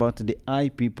talking about the eye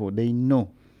people. They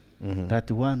know that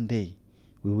one day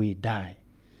we will die.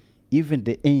 Even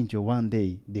the angel, one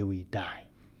day they will die.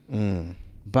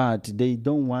 But they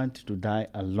don't want to die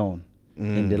alone.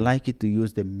 And they like it to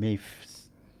use the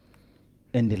myths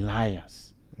and the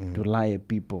liars to lie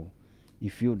people.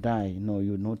 If you die, no,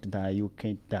 you not die, you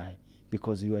can't die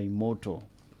because you are immortal.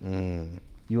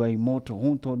 You are immortal.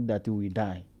 Who told that you will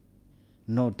die?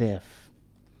 No death.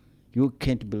 You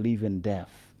can't believe in death.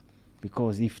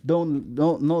 Because if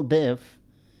no death,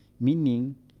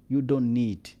 meaning you don't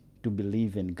need to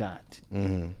believe in God.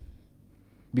 Mm-hmm.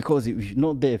 Because if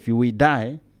no death, you will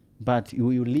die, but you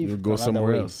will live You go another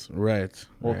somewhere way. else. Right.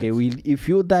 Okay, right. if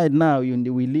you die now, you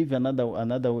will live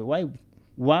another way.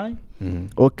 Why? Mm-hmm.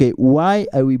 Okay, why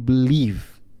I will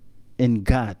believe in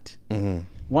God? Mm-hmm.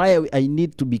 Why I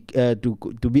need to be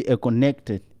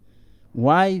connected?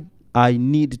 Why I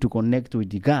need to connect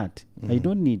with God? I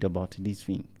don't need about these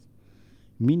things.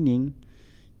 Meaning,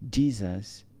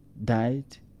 Jesus died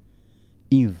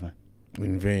in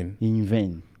In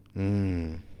vain.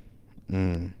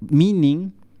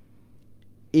 Meaning,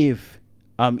 if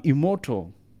I'm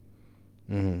immortal,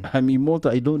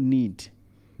 I don't need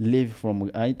live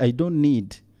from. I don't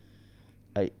need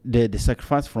the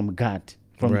sacrifice from God,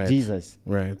 from Right. Jesus.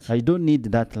 Right. I don't need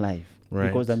that life Right.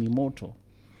 because I'm immortal.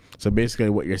 So basically,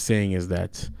 what you're saying is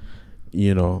that,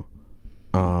 you know,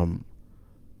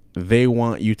 they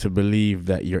want you to believe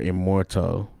that you're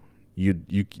immortal.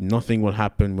 You nothing will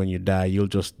happen when you die. You'll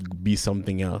just be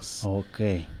something else.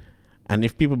 Okay. And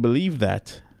if people believe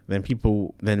that, then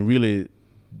really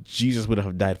Jesus would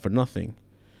have died for nothing,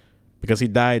 because he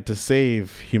died to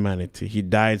save humanity. He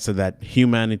died so that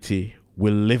humanity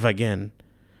will live again,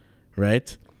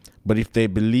 right? But if they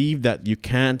believe that you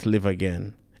can't live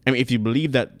again, I mean, if you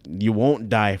believe that you won't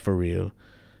die for real,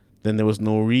 then there was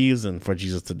no reason for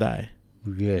Jesus to die,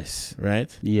 Yes.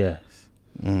 right? Yes.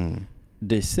 Mm.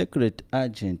 The secret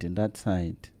agent in that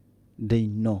side, they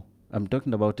know. I'm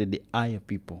talking about the higher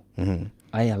people,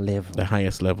 higher level. The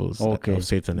highest levels of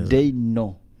Satanism. They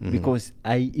know. Because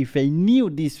if I knew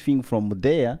this thing from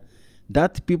there,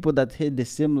 that people that had the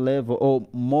same level or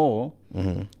more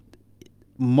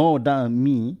than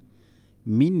me,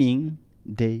 meaning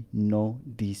they know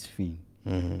this thing.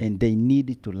 And they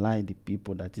need to lie the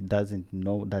people that doesn't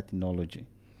know that knowledge,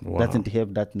 doesn't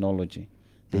have that knowledge.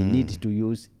 They need to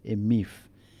use a myth,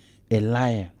 a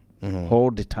liar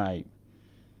all the time.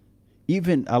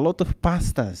 Even a lot of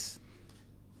pastors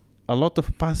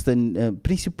and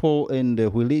principle in the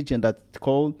religion that's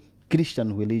called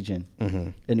Christian religion.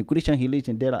 In Christian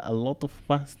religion, there are a lot of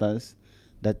pastors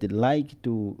that like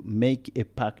to make a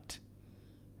pact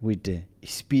with the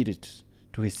spirit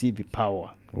to receive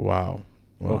power. Wow.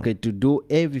 Okay, to do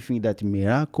everything that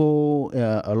miracle,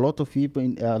 a lot of people,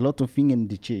 a lot of things in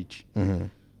the church.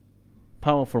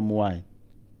 Power from why?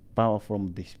 Power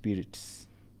from the spirits.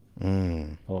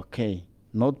 Okay,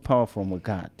 not power from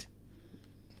God.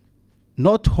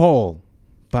 Not all,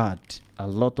 but a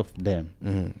lot of them.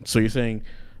 So you're saying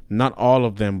not all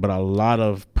of them, but a lot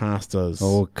of pastors.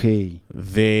 Okay.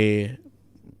 They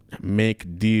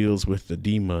make deals with the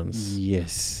demons.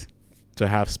 Yes. To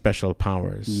have special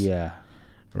powers. Yeah.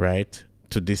 Right?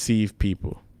 To deceive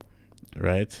people.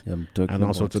 Right? And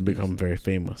also to become very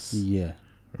famous. Yeah.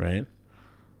 Right?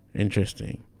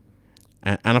 Interesting.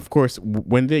 And of course,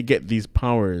 when they get these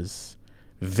powers,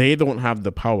 they don't have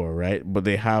the power, right? But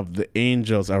they have the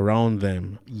angels around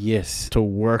them. Yes. To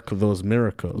work those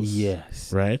miracles.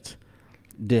 Yes. Right?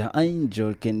 The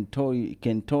angel can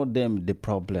tell them the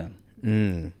problem.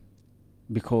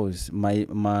 Because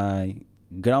my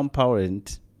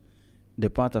grandparents, the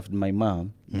part of my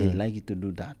mom, they like to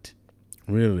do that.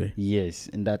 Really? Yes,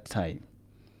 in that time.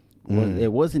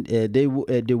 It wasn't. They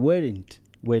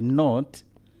were not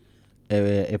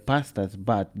pastors,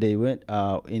 but they went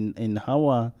in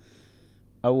our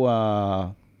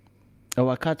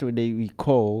country. We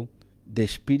call the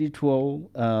spiritual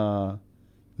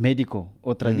medical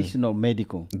or traditional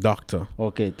medical doctor.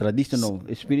 Okay, traditional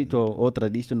spiritual or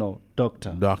traditional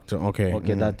doctor. Doctor. Okay.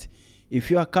 Okay, that if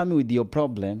you are coming with your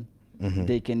problem,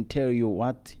 they can tell you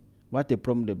what the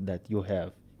problem that you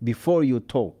have before you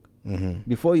talk.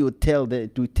 Before you tell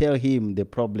him the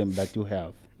problem that you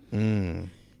have.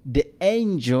 The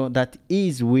angel that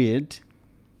is with,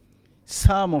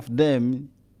 some of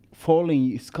them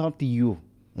following, scouting you.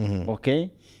 Okay,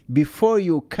 before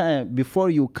you came,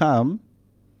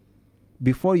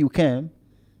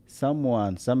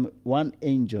 one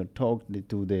angel talked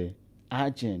to the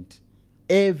agent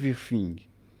everything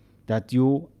that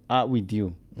you are with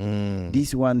you.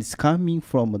 This one is coming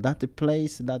from that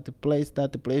place.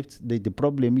 The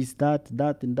problem is that,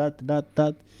 and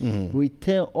that. We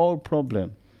tell all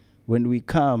problem. When we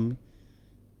come,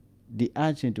 the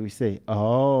agent will say,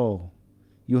 "Oh,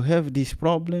 you have this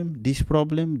problem.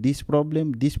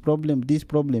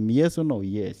 Yes or no?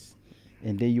 Yes."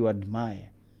 And then you admire.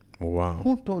 Wow.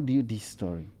 Who told you this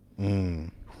story?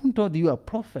 Who told you a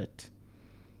prophet?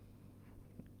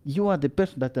 You are the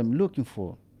person that I'm looking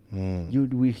for.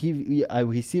 I will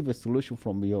receive a solution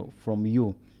from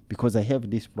you because I have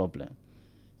this problem.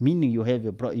 Meaning you have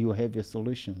a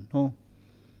solution. No,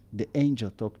 the angel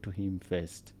talked to him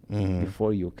first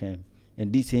before you came,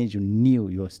 and this angel knew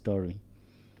your story.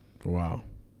 Wow.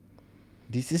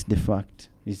 This is the fact.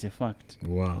 It's a fact.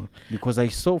 Wow. Because I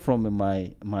saw from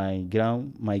my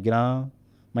grandmother.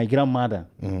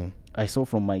 I saw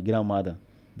from my grandmother,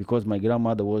 because my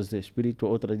grandmother was a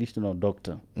spiritual or traditional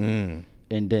doctor. And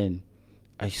then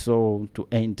I saw to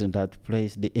enter that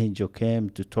place, the angel came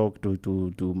to talk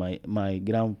to my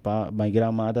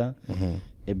grandmother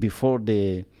before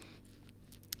the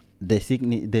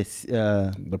sickness.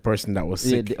 The person that was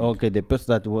sick. The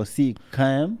person that was sick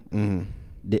came.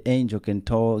 The angel can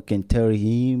tell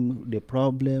him the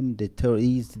problem. The tell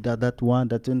is that one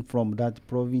from that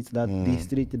province, that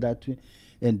district,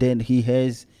 and then he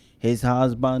has his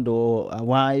husband or a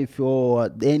wife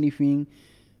or anything.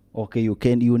 Okay,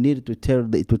 you need to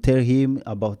tell him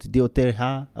about tell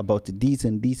her about this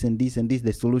and this and this and this.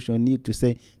 The solution, you need to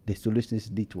say the solution is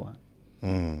this one.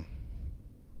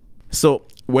 So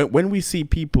when we see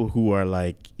people who are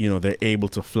like, they're able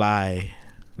to fly,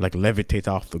 like levitate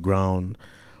off the ground,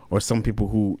 or some people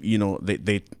who,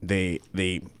 they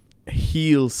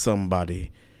heal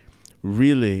somebody,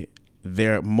 really,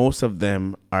 most of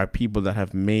them are people that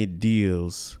have made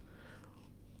deals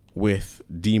with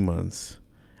demons,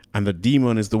 and the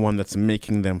demon is the one that's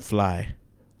making them fly.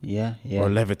 Yeah. Or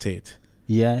levitate.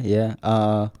 Yeah.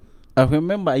 I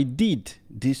remember I did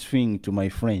this thing to my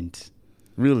friends.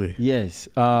 Really? Yes.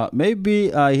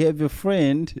 Maybe I have a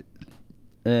friend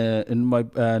in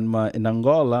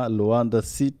Angola, Luanda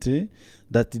City,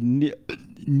 that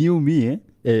knew me.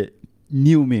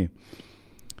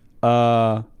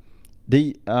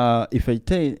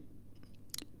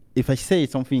 If I say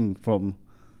something from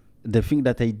the thing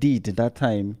that I did that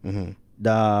time,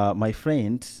 my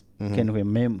friends can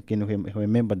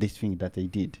remember this thing that I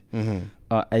did.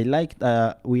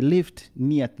 We lived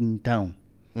near in town.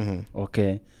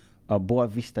 Okay, Boa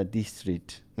Vista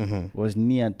district was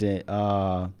near the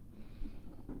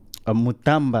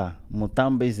Mutamba.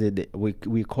 Mutamba is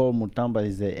we call Mutamba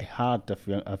is the heart of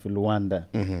Luanda,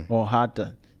 or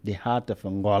the heart of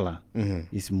Angola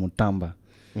is Mutamba,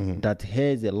 that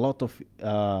has a lot of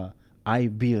high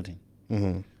building.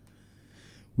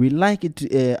 We like it.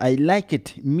 I like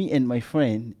it. Me and my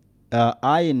friend,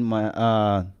 I and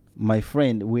my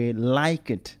friend, we like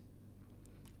it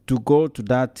to go to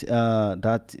that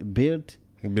building.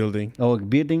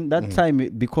 That time,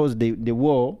 because the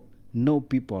war, no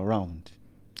people around.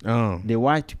 The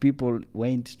white people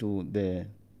went to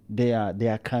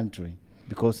their country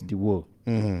because of the war,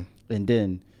 and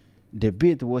then the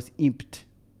building was empty.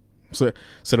 So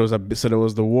there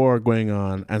was the war going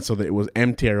on, and so that it was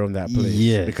empty around that place.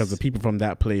 Yes. Because the people from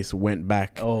that place went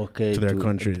back to their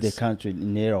countries. The country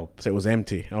in Europe. So it was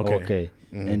empty. Okay.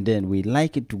 And then we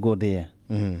like it to go there.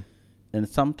 And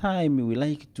sometimes we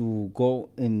like to go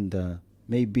in the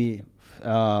maybe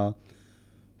 5th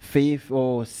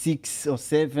or 6th or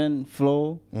 7th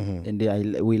floor, and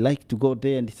we like to go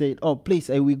there and say, "Oh, please,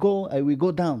 I will go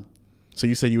down." So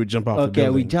you said you would jump off the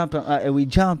building. We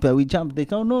jump. We jump. They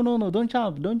say, no, don't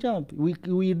jump. We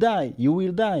will die. You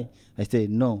will die. I said,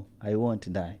 no, I won't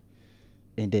die.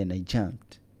 And then I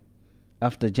jumped.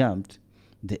 After jumped,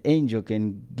 the angel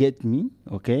can get me,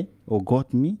 okay, or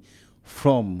got me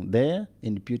from there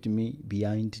and put me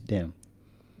behind them.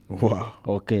 Wow.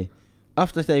 Okay.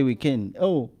 After that we can,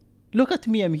 look at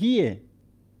me, I'm here.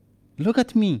 Look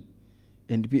at me.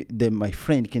 And then my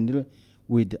friend can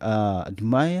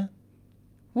admire.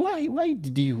 Why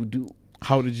did you do?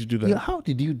 How did you do that? Yeah, how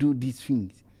did you do these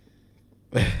things?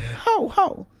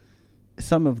 How?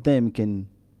 Some of them can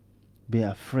be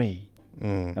afraid.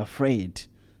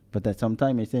 But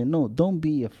sometimes I say, no, don't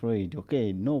be afraid.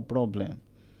 Okay, no problem.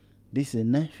 This is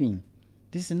nothing.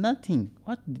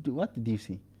 What did you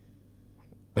see?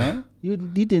 Huh? You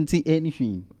didn't see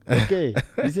anything. Okay,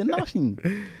 it's nothing.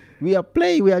 We are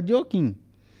playing. We are joking.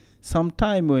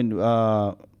 Sometime when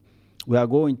we are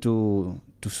going to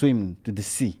swim to the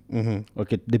sea,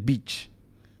 okay, the beach,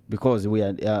 because we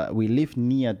live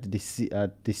near the sea.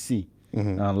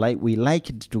 We like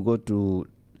it to go to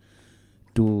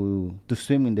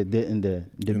swim in the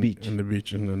beach. In the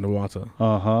beach, in the water.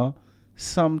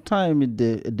 Sometimes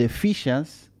the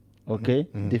fishers, okay,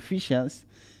 the fishers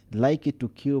like it to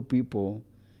kill people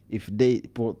if they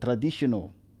for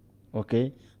traditional,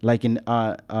 okay, like in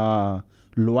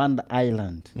Luanda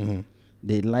Island.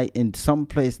 They like in some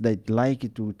place they like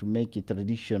it to make it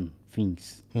tradition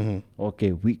things.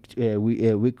 Okay,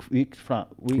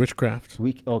 witchcraft. Witchcraft.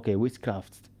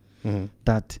 Witchcraft.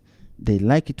 That they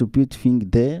like to put thing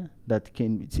there that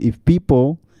can, if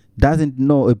people doesn't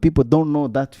know, if people don't know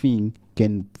that thing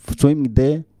can swim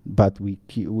there, but we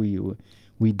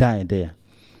die there.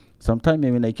 Sometimes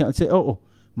when I can say, oh,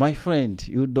 my friend,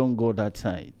 you don't go that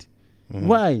side.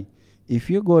 Why? If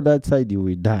you go that side, you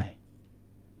will die.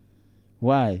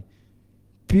 Why?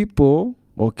 People,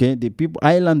 okay, the people,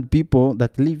 island people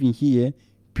that live in here,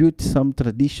 put some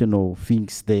traditional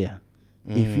things there.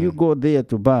 If you go there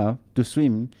to bath, to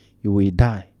swim, you will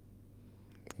die.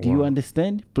 Do you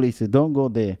understand? Please don't go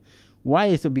there. Why?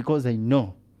 Is it because I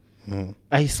know.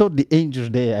 I saw the angels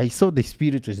there. I saw the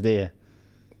spirits there.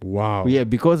 Wow. Yeah,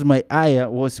 because my eye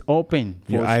was open.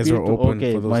 Your eyes were open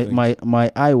okay, for those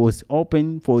my eye was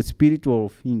open for spiritual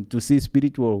thing, to see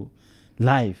spiritual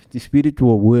life, the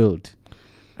spiritual world.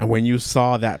 And when you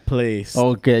saw that place,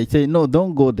 okay, I say no,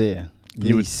 don't go there.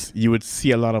 You would see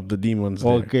a lot of the demons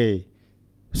there. Okay,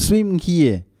 swim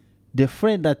here. The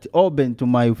friend that opened to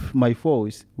my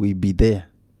force will be there,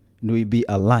 and will be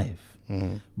alive.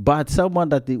 But someone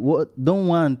that don't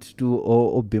want to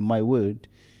obey my word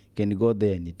can go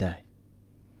there and die.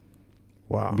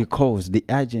 Wow. Because the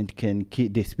agent can kill,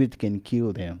 the spirit can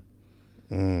kill them.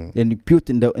 Then you put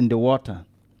in the water,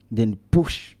 then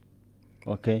push.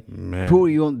 Okay, pour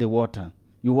you on the water.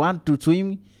 You want to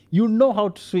swim, you know how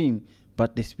to swim,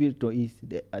 but the spiritual is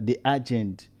the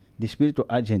agent. The spiritual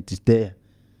agent is there.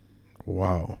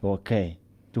 Wow. Okay,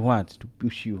 to what? To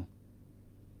push you.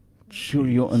 Sure,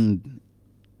 you in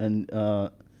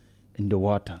the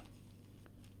water.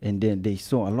 And then they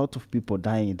saw a lot of people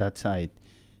dying that side.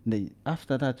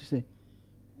 After that, you say,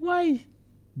 why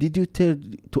did you tell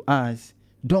to us,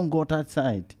 don't go that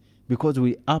side? Because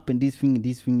we happen this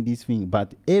thing.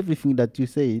 But everything that you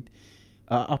said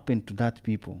happened to that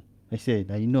people. I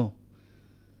said, I know.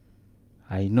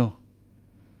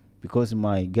 Because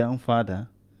my grandfather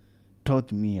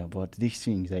taught me about these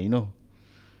things. I know.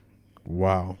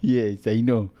 Wow. Yes, I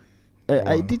know.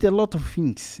 I did a lot of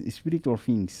things, spiritual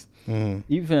things.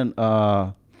 Even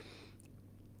to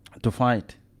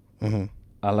fight.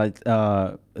 I like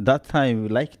that time we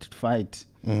liked to fight.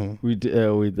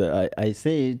 I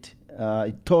said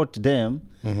I taught them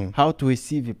how to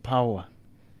receive power.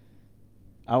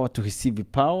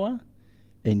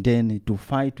 And then to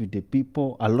fight with the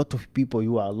people. A lot of people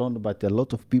you are alone, but a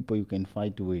lot of people you can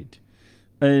fight with.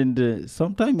 And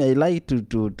sometimes I like to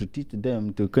teach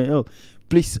them to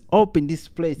please open this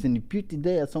place and put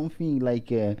there something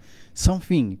like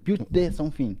something. Put there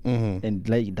something and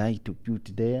like to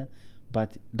put there,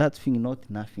 but that thing not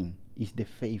nothing. It's the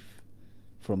faith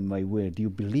from my word.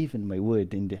 You believe in my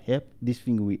word, and this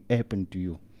thing will happen to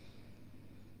you.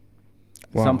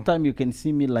 Wow. Sometimes you can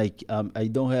see me like I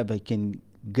can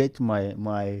get my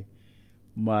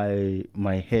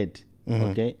head.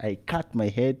 Okay, I cut my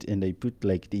head and I put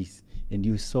like this, and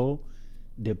you saw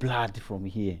the blood from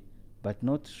here, but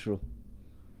not true.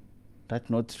 That's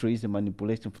not true. It's a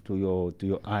manipulation to your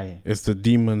eye. It's the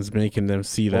demons making them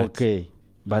see that. Okay,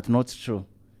 but not true.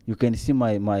 You can see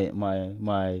my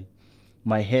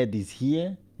head is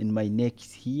here and my neck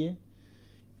is here.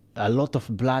 A lot of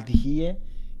blood here.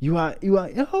 You are.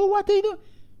 Oh, what are you doing?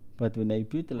 But when I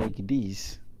put like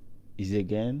this, is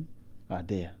again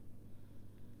there.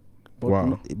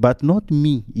 But but not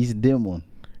me. It's demon.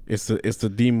 It's the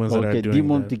demons that are doing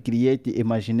demon that. To create the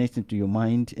imagination to your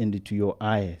mind and to your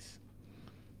eyes,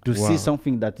 to see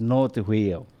something that's not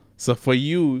real. So for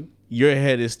you, your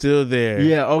head is still there.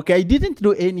 Yeah. Okay. I didn't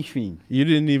do anything. You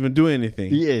didn't even do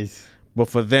anything. Yes. But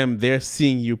for them, they're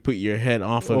seeing you put your head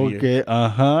off of you. Okay.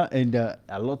 And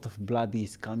a lot of blood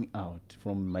is coming out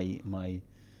from my.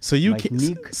 So you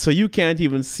can't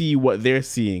even see what they're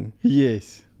seeing.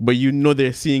 Yes. But you know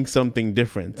they're seeing something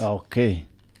different. Okay.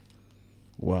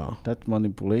 Wow. That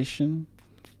manipulation.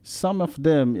 Some of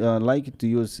them like to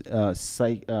use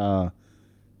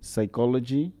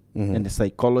psychology and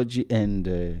psychology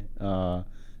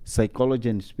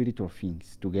and spiritual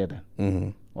things together.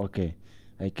 Okay.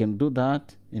 I can do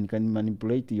that and can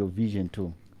manipulate your vision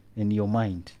too and your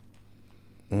mind.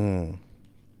 A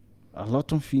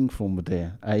lot of things from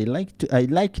there. I liked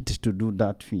to do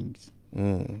that things.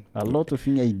 A lot of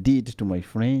things I did to my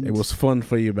friends. It was fun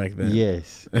for you back then.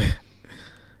 Yes.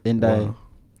 And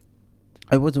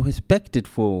I was respected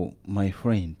for my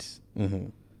friends.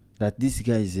 That this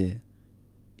guy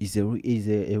is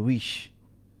a wish.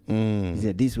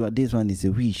 This one is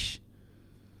a wish.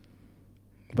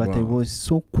 But I was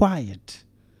so quiet.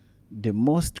 The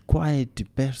most quiet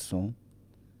person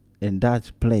in that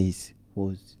place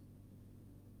was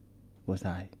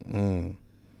I.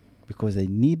 Because I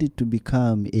needed to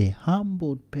become a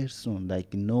humble person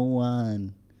like no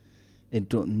one and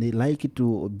they like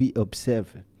to be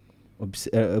observed,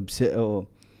 to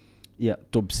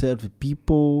observe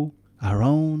people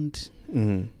around,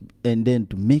 and then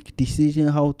to make decision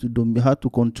how to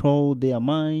control their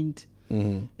mind.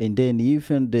 And then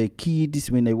even the kids,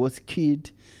 when I was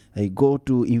kid, I go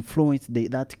to influence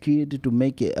that kid to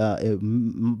make a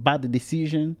bad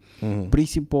decision.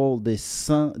 Principal, the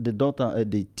son, the daughter,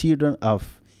 the children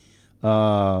of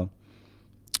a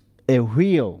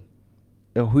real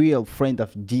friend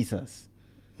of Jesus.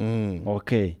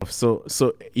 Okay. So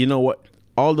you know what?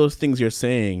 All those things you're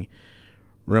saying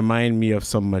remind me of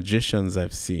some magicians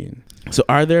I've seen. So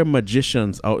are there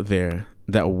magicians out there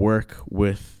that work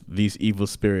with these evil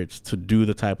spirits to do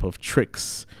the type of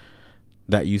tricks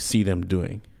that you see them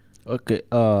doing? Okay.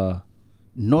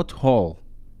 Not all.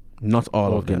 Not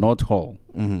all of Okay, them. not all,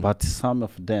 but some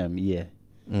of them, yeah.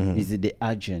 Is the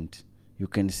agent. You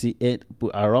can see it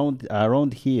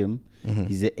around him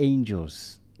is the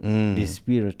angels, the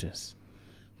spirits.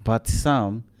 But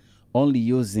some only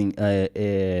using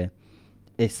a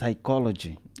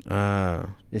psychology. A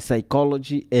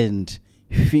psychology and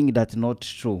think that's not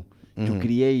true to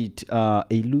create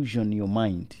illusion in your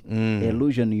mind,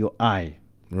 illusion in your eye.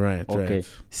 Right. Okay. Right.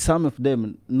 Some of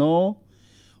them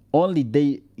only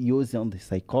they use on the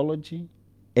psychology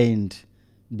and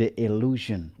the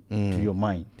illusion to your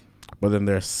mind. But then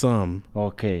there's some.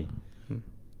 Okay.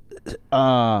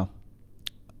 Some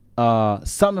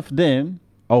of them,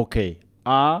 okay,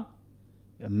 are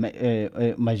a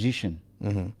magician.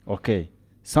 Okay.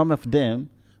 Some of them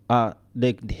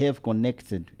they have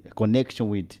connection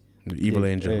with The evil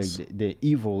angels. The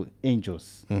evil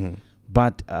angels.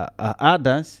 But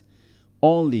others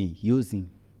only using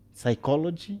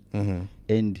psychology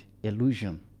and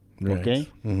illusion. Right. Okay.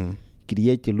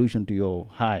 Create illusion to your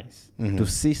eyes to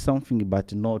see something,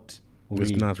 but not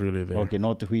It's real. not really there. Okay,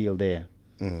 not real there.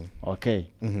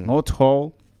 Okay, not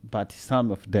all, but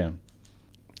some of them.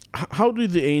 How do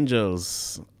the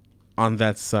angels on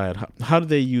that side, how do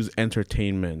they use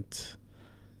entertainment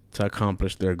to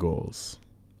accomplish their goals?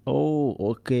 Oh,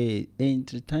 okay.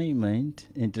 Entertainment.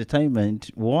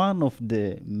 One of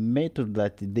the methods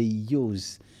that they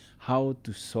use how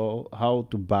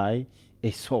to buy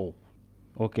a soul.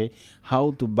 Okay,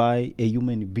 how to buy a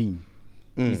human being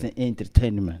is an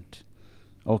entertainment.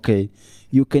 Okay,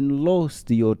 you can lose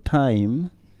your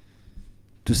time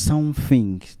to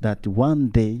something that one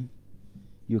day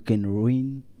you can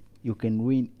ruin. You can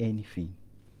ruin anything.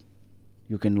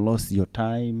 You can lose your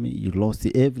time. You lost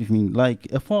everything,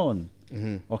 like a phone.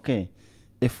 Okay,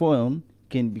 a phone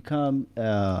can become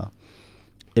a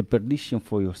perdition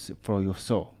for your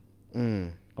soul.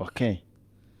 Okay.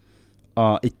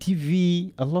 A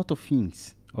TV, a lot of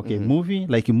things. Okay, movie,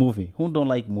 like a movie. Who don't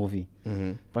like movie?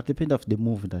 But depend of the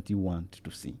movie that you want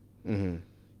to see.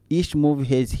 Each movie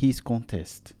has his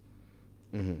contest.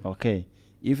 Okay,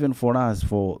 even for us,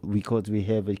 because we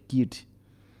have a kid,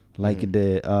 like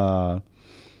the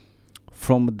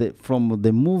from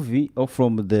the movie or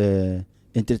from the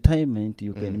entertainment,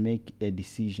 you can make a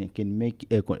decision.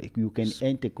 You can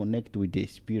interconnect with the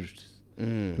spirits.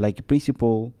 Like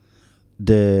principle,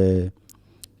 the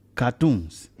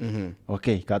cartoons.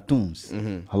 Okay, cartoons.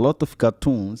 A lot of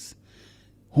cartoons.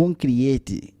 Who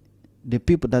created the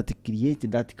people that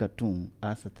created that cartoon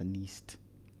are Satanists.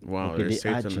 Wow, Okay, they're the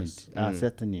Satanists. agents are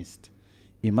Satanists.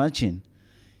 Imagine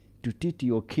to teach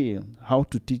your kid how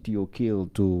to teach your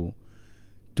kid to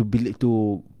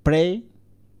pray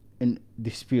in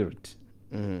the spirit.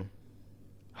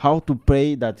 How to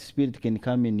pray that spirit can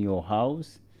come in your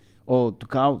house, or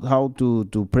how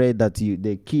to pray that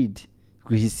the kid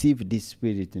receive this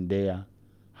spirit in their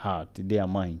heart, their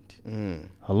mind.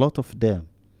 A lot of them.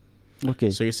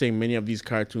 Okay. So you're saying many of these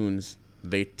cartoons,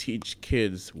 they teach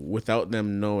kids without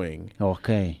them knowing.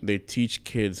 Okay. They teach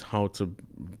kids how to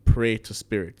pray to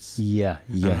spirits. Yeah.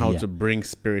 And how to bring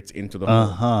spirits into the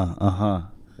home.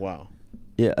 Wow.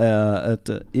 Yeah.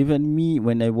 Even me,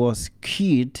 when I was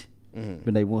kid, in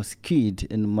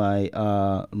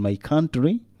my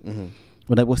country,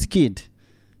 when I was kid,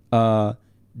 the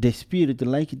spirit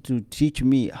liked to teach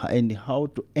me and how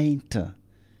to enter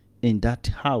in that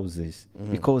houses,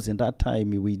 because in that time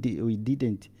we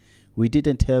didn't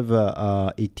have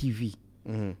a TV.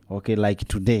 Okay, like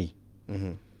today.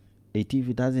 A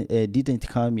TV didn't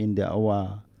come in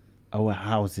our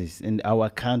houses in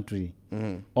our country.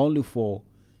 Only for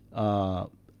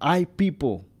high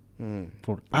people.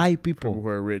 For high people who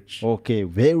are rich. Okay,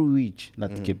 very rich,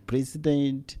 like a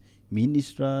president,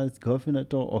 ministers, governor.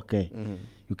 Okay,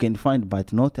 you can find,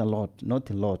 but not a lot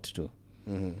too.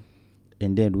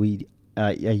 And then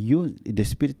the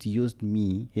Spirit used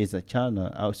me as a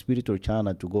channel, our spiritual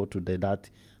channel, to go to that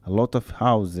a lot of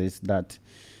houses that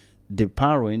the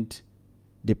parent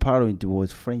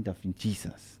was friend of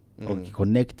Jesus, or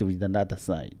connected with another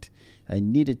side. I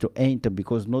needed to enter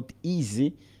because not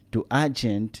easy to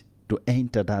agent to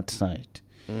enter that side.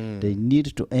 They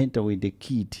need to enter with the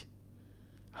kid,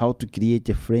 how to create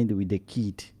a friend with the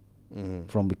kid,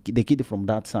 from the kid from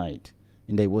that side.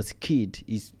 And there was kid,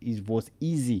 it was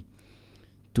easy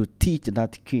to teach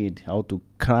that kid how to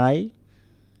cry,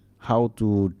 how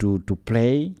to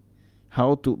play,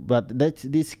 how to, but that's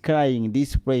this crying,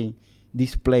 this play,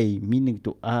 meaning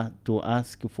to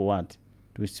ask for what?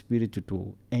 To spirit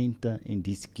to enter in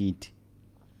this kid.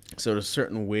 So there's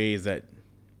certain ways that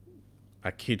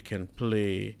a kid can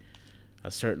play, a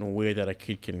certain way that a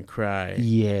kid can cry.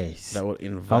 Yes. That will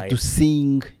invite. How to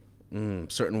sing.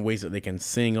 Certain ways that they can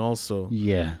sing also.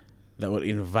 Yeah. That will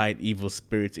invite evil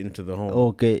spirits into the home.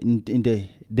 Okay, in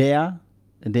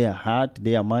their heart,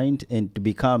 their mind, and to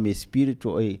become a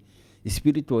spiritual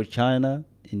channel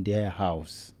in their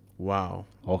house. Wow.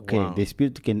 Okay, wow. The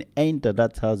spirit can enter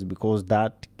that house because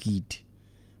that kid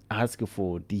asked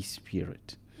for this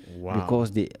spirit. Wow.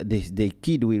 Because the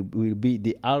kid will be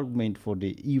the argument for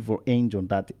the evil angel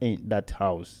that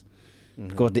house.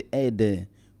 Because the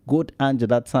good angel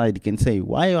that side can say,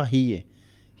 why are you here?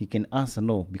 He can answer,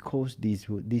 no, because this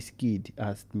kid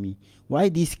asked me. Why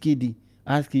this kid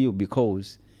asked you?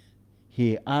 Because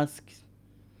he asked,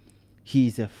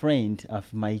 he's a friend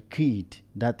of my kid,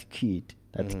 that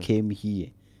came here.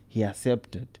 He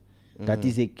accepted. That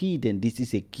is a kid and this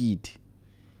is a kid.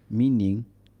 Meaning,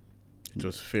 it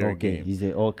was fair game. He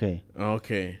said, okay.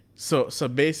 Okay. So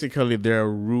basically there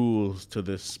are rules to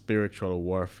this spiritual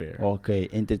warfare. Okay.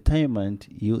 Entertainment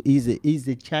is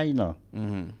a China.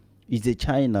 Is a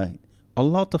China. A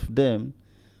lot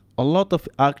of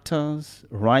actors,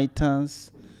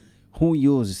 writers who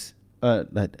use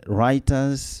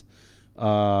writers,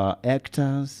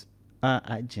 actors are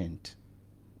agent.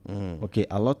 Okay,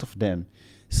 a lot of them.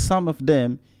 Some of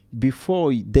them,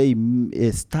 before they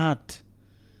start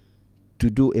to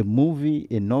do a movie,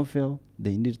 a novel,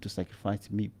 they need to sacrifice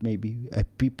maybe a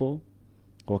people,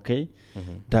 okay,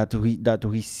 that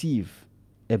receive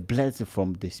a blessing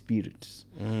from the spirits.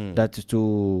 That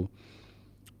to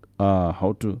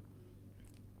how to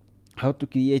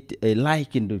create a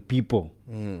like in the people.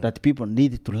 That people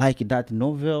need to like that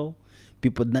novel.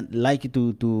 People not like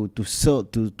to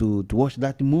watch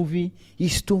that movie.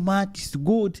 It's too much. It's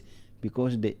good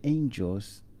because the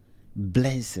angels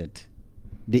blessed.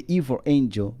 The evil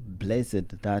angel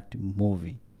blessed that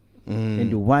movie.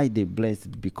 And why they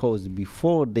blessed? Because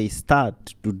before they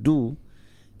start to do,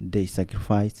 they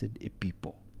sacrificed a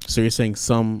people. So you're saying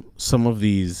some of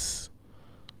these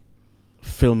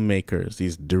filmmakers,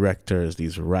 these directors,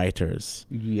 these writers,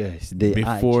 yes,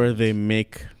 before they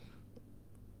make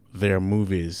their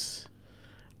movies,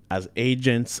 as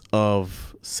agents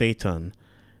of Satan,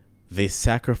 they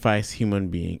sacrifice human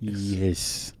beings.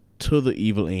 Yes. To the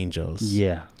evil angels.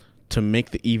 Yeah. To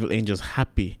make the evil angels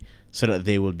happy so that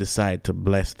they will decide to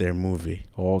bless their movie.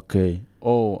 Okay.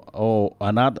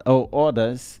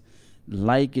 Others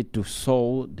like it to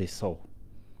sow the soul.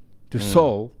 To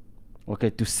sow, okay,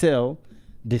 to sell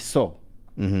the soul.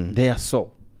 Their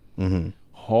soul.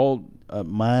 Whole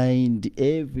mind,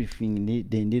 everything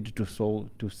they need to sell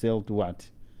to what?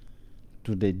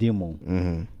 To the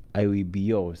demon. I will be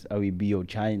yours. I will be your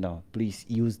China. Please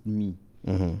use me.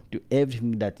 To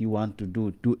everything that you want to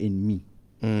do in me.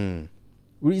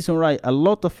 Reason right, a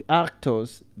lot of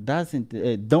actors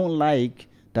don't like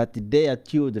that their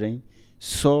children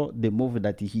saw the movie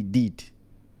that he did.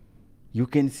 You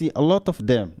can see a lot of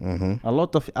them, a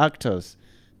lot of actors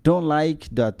don't like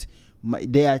that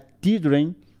their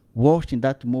children watching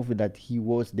that movie that he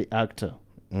was the actor.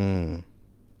 A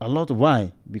lot.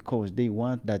 Why? Because they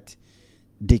want that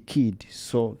the kid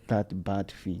saw that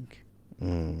bad thing.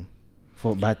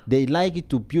 But they like it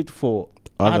to build for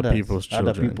other people's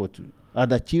children.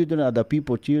 Other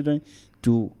children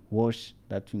to watch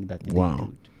that thing that they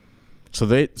do.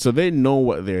 So they know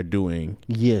what they're doing.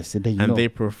 Yes, they know. And they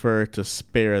prefer to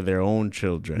spare their own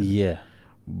children. Yeah.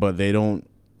 But they don't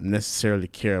necessarily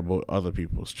care about other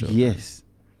people's children. Yes.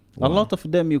 Wow. A lot of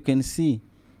them you can see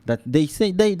that they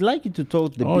say they like to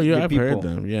talk the people. I've heard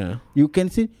them, yeah. You can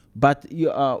see, but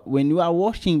when you are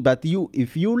watching, but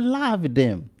if you love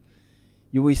them,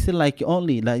 you will see like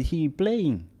only like he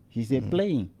playing. He's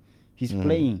playing. He's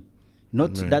playing.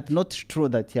 That's not true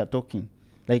that you are talking.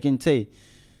 Like can say,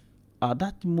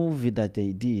 that movie that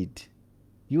they did,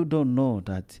 you don't know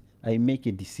that I make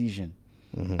a decision.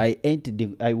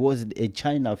 I was a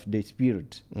China of the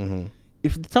spirit.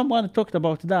 if someone talked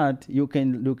about that, you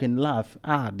can laugh.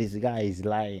 This guy is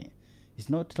lying. He's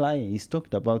not lying. He's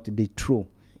talked about the truth.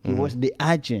 He was the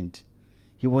agent.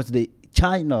 He was the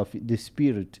channel of the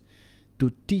Spirit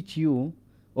to teach you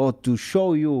or to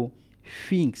show you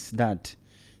things that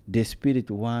the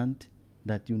Spirit want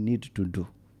that you need to do.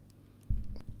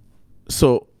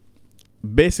 So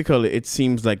basically, it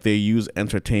seems like they use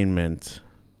entertainment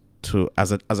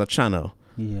as a channel.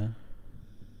 Yeah.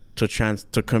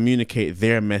 To communicate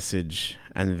their message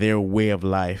and their way of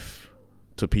life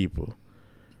to people,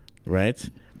 right?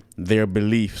 Their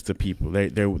beliefs to people.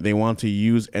 They want to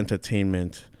use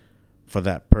entertainment for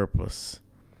that purpose.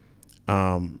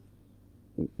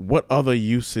 What other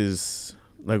uses,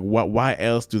 like why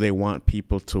else do they want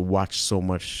people to watch so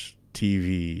much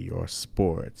TV or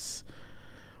sports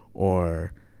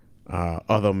or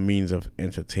other means of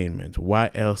entertainment? Why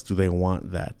else do they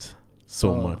want that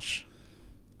so much?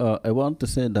 I want to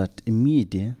say that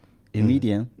media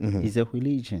is a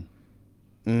religion.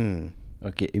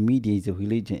 Okay, a media is a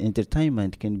religion.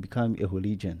 Entertainment can become a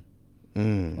religion.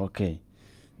 Okay,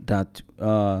 that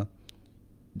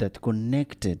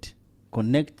connect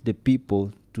the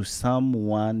people to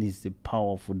someone is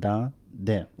powerful than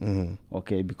them.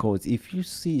 Okay, because if you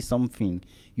see something,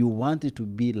 you want it to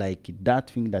be like that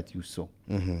thing that you saw.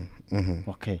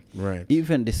 Okay, right.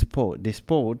 Even the sport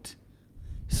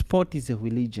is a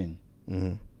religion.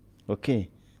 Okay,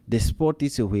 the sport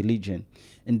is a religion,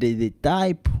 and the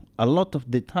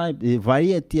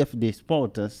variety of the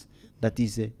sporters, that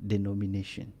is a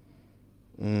denomination.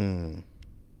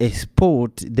 A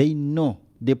sport, they know,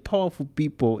 the powerful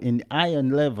people in iron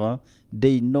level,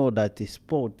 they know that the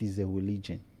sport is a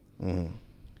religion.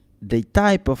 The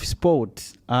type of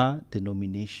sports are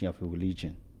denomination of a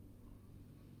religion.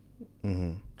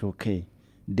 Okay,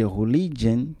 the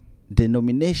religion,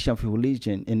 denomination of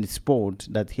religion in the sport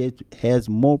that has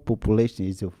more population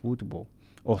is football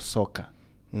or soccer.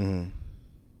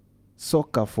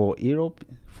 Soccer for Europe,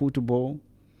 football,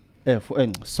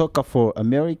 soccer for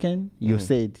American. You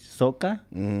said soccer,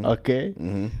 okay.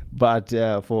 But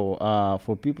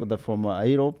for people that from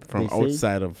Europe, from they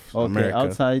outside of America,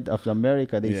 outside of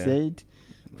America, they said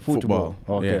football.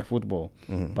 Okay, yeah. football.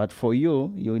 But for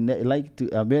you,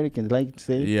 Americans like to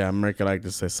say, America like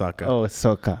to say soccer. oh,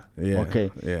 soccer. Yeah,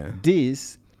 Okay. yeah.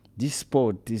 This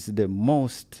sport is the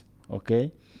most,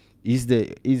 okay, is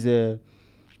the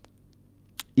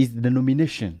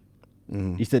denomination.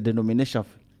 It's a denomination of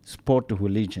sport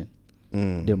religion.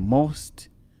 The most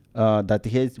that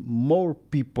has more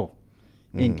people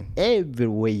in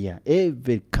everywhere,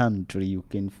 every country you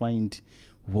can find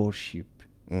worship.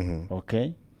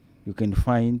 Okay, you can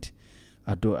find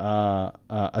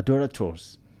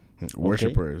adorators,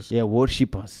 Worshippers. Okay? Yeah,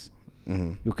 worshippers.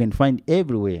 You can find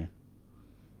everywhere.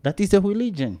 That is a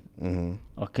religion.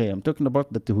 Okay, I'm talking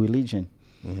about that religion.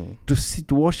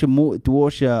 To watch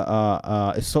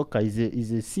a soccer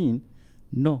is a sin.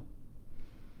 No.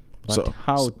 But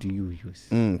how do you use?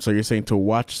 So you're saying to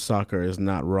watch soccer is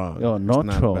not wrong? No,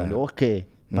 not wrong. bad. Okay,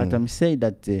 but I'm saying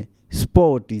that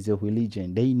sport is a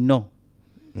religion. They know.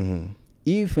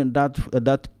 Even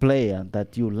that player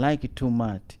that you like too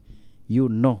much, you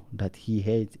know that he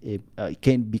has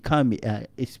can become a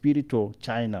spiritual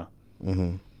channel.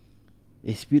 A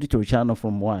spiritual channel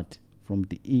from what? From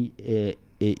the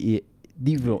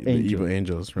evil angels. Evil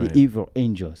angels, right? The evil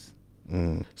angels.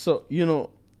 So,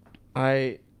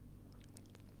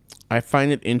 I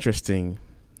find it interesting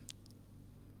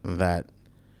that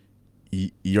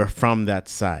you're from that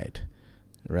side,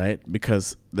 right?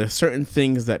 Because there's certain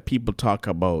things that people talk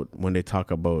about when they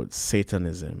talk about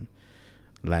Satanism.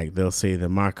 Like they'll say the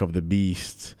mark of the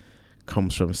beast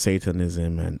comes from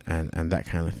Satanism and that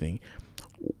kind of thing.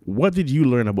 What did you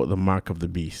learn about the mark of the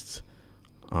beast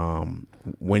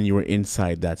when you were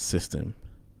inside that system?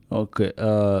 Okay,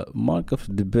 mark of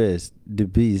the beast.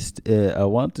 I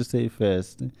want to say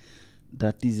first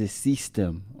that is a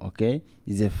system. Okay,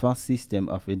 is a first system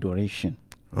of adoration,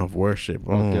 of worship.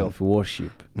 Okay, of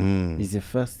worship. Is the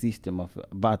first system of.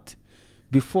 But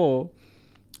before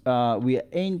we are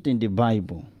entering the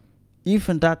Bible,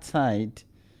 even that side,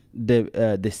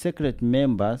 the secret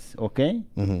members, okay,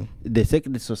 the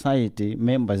secret society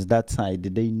members, that side,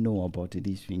 they know about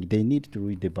this thing. They need to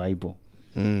read the Bible.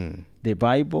 The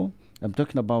Bible, I'm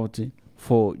talking about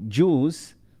for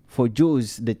Jews,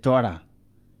 the Torah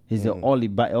is the only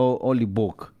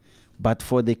book. But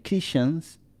for the Christian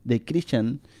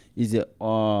is the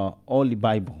only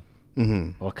Bible.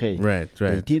 Okay. Right.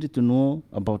 They need to know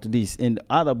about this. And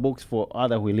other books for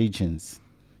other religions.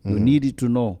 You need to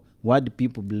know what the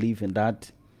people believe in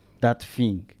that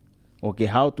thing. Okay,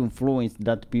 how to influence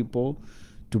that people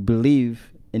to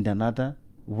believe in another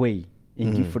way,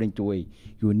 in different way.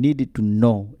 You needed to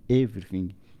know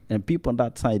everything. And people on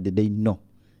that side, they know.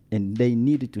 And they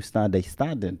needed to start. They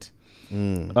started.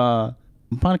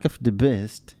 Mark of the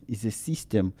Beast is a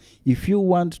system. If you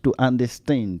want to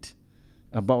understand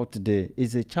about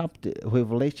is a chapter,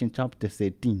 Revelation chapter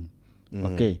 13,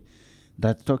 okay,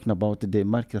 that's talking about the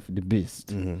mark of the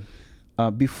beast.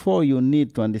 Before you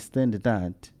need to understand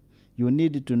that, you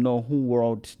need to know who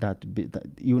wrote that.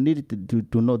 You need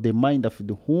to know the mind of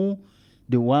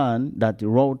the one that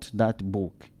wrote that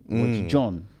book, was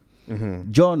John.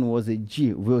 John was a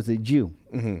Jew,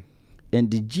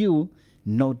 and the Jew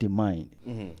know the mind.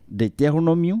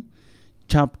 Deuteronomy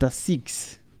chapter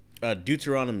 6.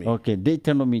 Deuteronomy. Okay,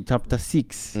 Deuteronomy chapter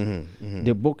 6.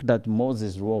 The book that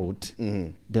Moses wrote,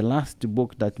 the last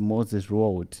book that Moses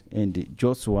wrote, and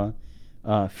Joshua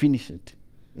finished it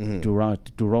to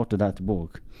write that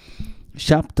book.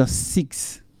 Chapter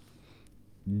 6.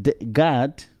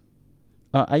 God,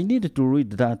 I need to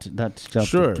read that chapter,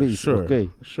 Sure, please. sure. Okay.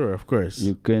 Sure, of course.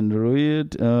 You can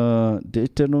read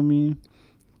Deuteronomy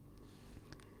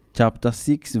chapter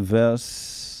 6,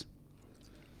 verse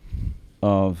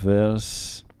 4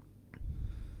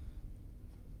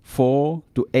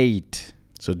 to 8.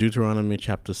 So Deuteronomy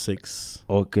chapter 6.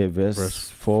 Okay, verse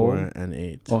 4 and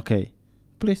 8. Okay.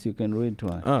 Please, you can read to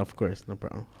us. Oh, of course, no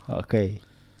problem. Okay.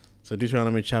 So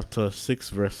Deuteronomy chapter 6,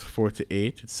 verse 4 to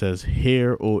 8, it says,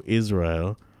 Hear, O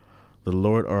Israel, the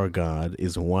Lord our God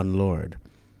is one Lord,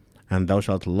 and thou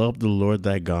shalt love the Lord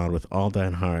thy God with all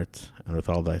thine heart, and with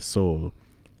all thy soul,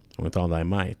 and with all thy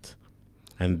might.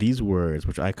 And these words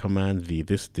which I command thee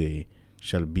this day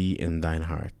shall be in thine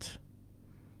heart.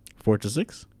 4 to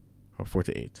 6 or 4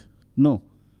 to 8? No.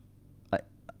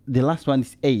 The last one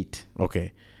is 8.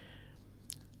 Okay.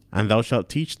 And thou shalt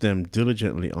teach them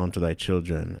diligently unto thy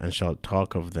children, and shalt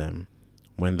talk of them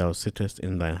when thou sittest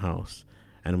in thine house,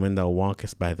 and when thou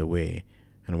walkest by the way,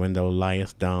 and when thou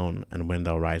liest down, and when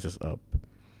thou risest up.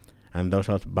 And thou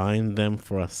shalt bind them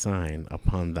for a sign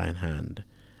upon thine hand,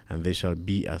 and they shall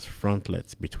be as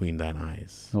frontlets between thine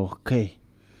eyes. Okay.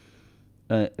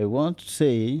 I want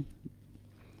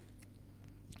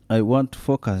to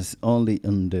focus only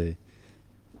on the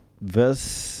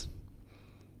verse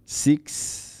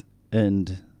 6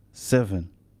 and 7.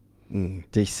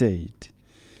 They said,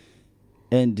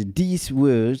 and these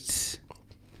words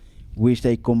which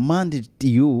I commanded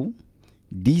you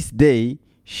this day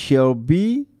shall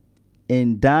be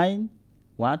in thine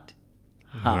what?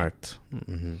 Heart.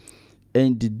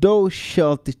 And thou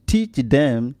shalt teach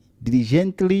them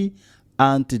diligently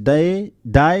unto thy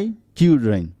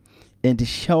children, and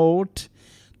shalt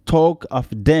talk of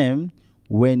them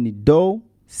when thou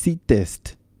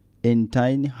sittest in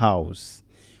thine house,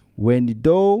 when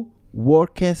thou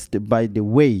walkest by the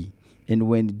way, and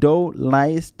when thou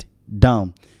liest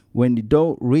down, when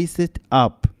thou risest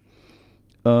up.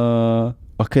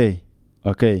 Okay.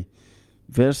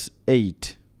 Verse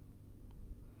 8.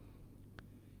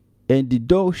 And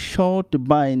thou shalt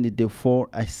bind therefore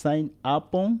a sign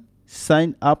upon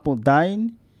thine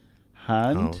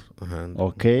hand.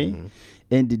 Okay.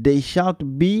 And they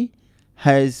shalt be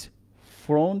as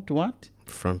frontlets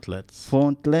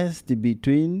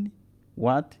between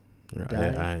what?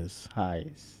 Their eyes.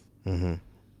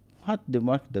 What the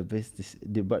mark the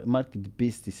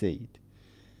beast said?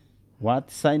 What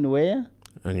sign where?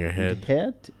 On your head. The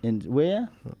head, and where?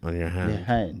 On your hand. The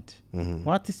hand.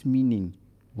 What is meaning?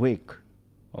 Wake.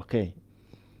 Okay.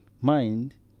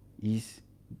 Mind is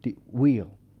the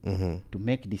will to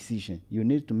make decision. You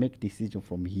need to make decision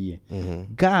from here.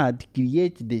 God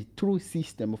created the true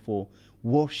system for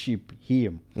worship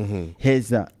Him. He's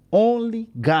the only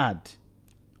God.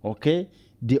 Okay?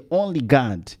 The only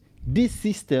God. This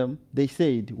system, they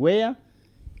said, where?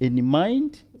 In the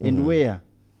mind, and where?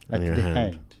 At the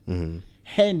hand.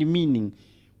 Hand meaning,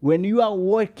 when you are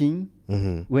working,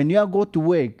 when you are go to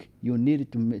work, you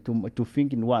need to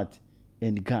think in what?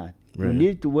 In God. Right. You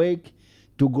need to work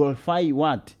to glorify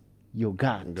what? Your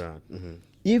God.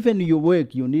 Even your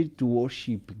work, you need to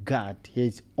worship God.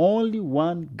 There's only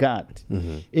one God.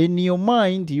 In your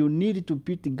mind, you need to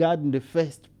put God in the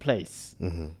first place.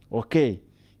 Okay?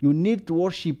 You need to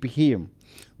worship Him.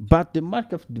 But the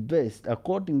mark of the beast,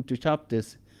 according to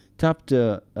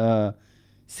chapter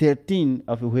 13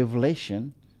 of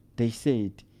Revelation, they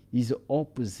said, is the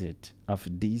opposite of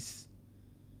this.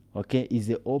 Okay? Is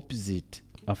the opposite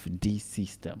of this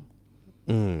system.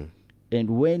 And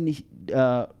when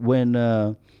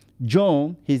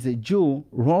John, he's a Jew,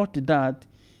 wrote that,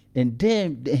 and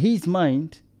then his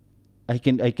mind, I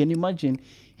can imagine,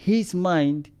 his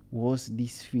mind was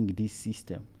this thing, this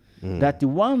system. That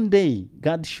one day,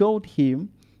 God showed him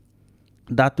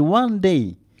that one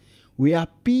day we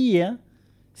appear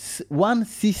one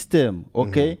system,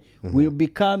 okay, will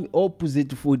become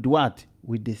opposite with what?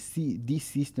 With this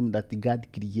system that God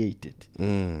created.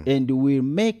 And will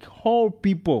make whole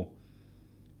people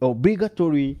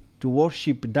obligatory to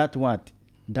worship that what?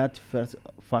 That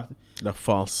The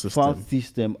false system. false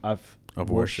system of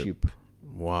worship.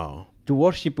 Wow. To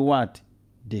worship what?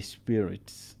 The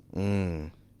spirits.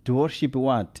 To worship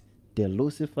what? The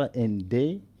Lucifer and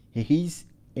his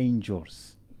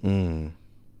angels.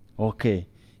 Okay.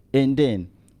 And then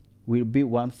will be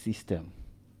one system.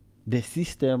 The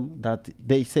system that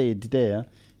they said there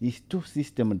is two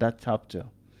systems, that chapter.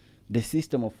 The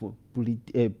system of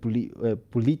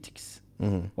politics,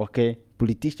 okay,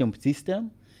 politician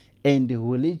system, and the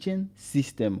religion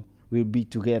system will be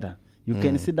together. You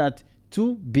can see that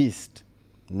two beasts.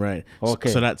 Right. Okay.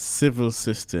 So that civil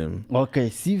system Okay,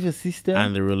 civil system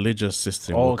and the religious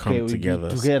system will Okay, come will be together.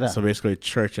 together. So basically,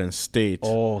 church and state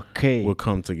Okay. will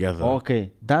come together.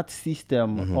 Okay, that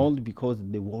system only because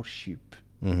they worship.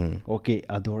 Okay,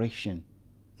 adoration.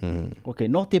 Okay,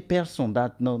 not a person.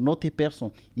 Not a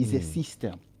person. Is a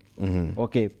system.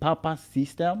 Okay, Papa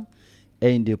system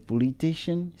and the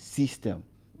politician system.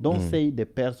 Don't say the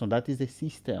person. That is a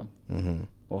system.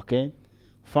 Okay,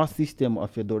 first system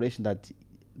of adoration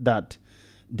that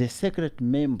the secret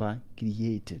member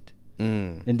created,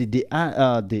 and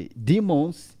the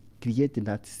demons created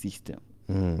that system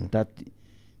that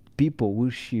people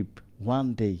worship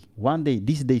one day. One day,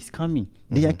 this day is coming.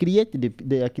 They are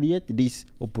created this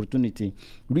opportunity.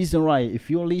 Reason why, if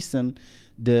you listen,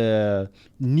 the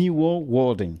new world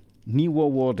wording,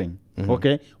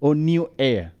 okay, or new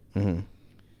air.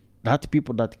 That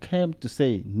people that came to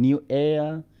say new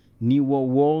air, new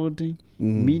world,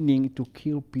 meaning to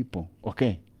kill people,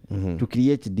 okay, to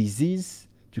create disease,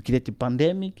 to create a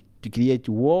pandemic, to create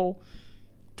war,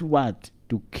 to what?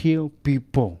 To kill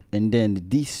people. And then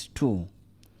these two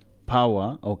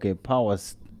powers,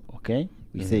 okay,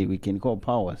 we say we can call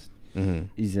powers,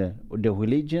 is the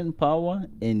religion power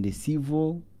and the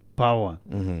civil power.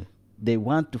 They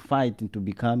want to fight and to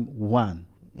become one.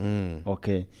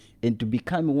 Okay, and to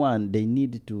become one, they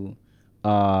need to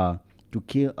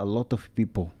kill a lot of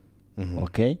people.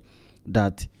 Okay,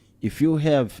 that if you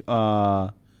have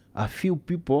a few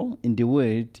people in the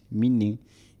world, meaning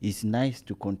it's nice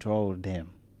to control them.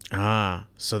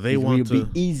 So they It want will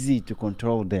be easy to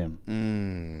control them.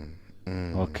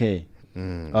 Okay,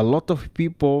 a lot of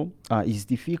people is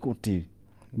difficulty,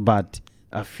 but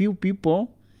a few people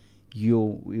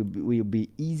will be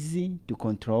easy to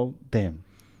control them.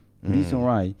 Reason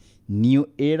why new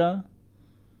era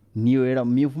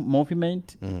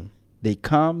movement, they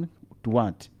come to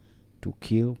what? To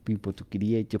kill people, to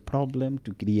create a problem,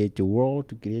 to create a war,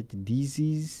 to create a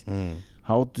disease.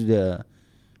 How to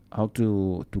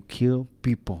kill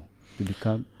people to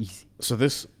become easy. So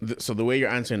so the way you're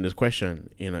answering this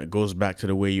question, it goes back to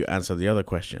the way you answer the other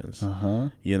questions.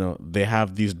 They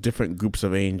have these different groups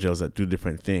of angels that do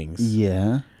different things.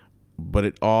 Yeah. But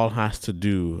it all has to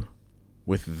do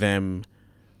with them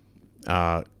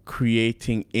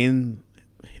creating in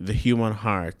the human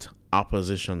heart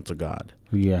opposition to God.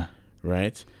 Yeah.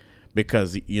 Right?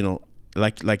 Because,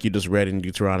 like you just read in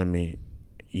Deuteronomy,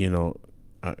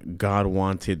 God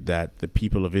wanted that the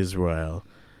people of Israel,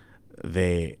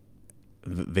 they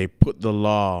put the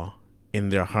law in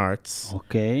their hearts.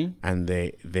 Okay. And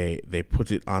they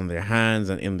put it on their hands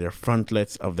and in their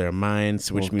frontlets of their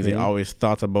minds, which means they always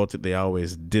thought about it. They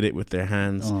always did it with their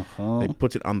hands. They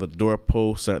put it on the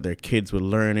doorpost so that their kids would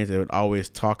learn it. They would always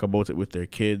talk about it with their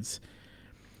kids.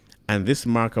 And this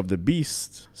mark of the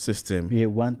beast system, they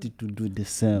wanted to do the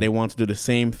same. They want to do the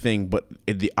same thing, but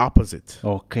the opposite.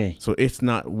 Okay. So it's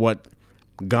not what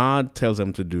God tells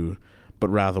them to do, but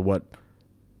rather what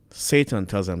Satan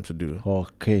tells them to do.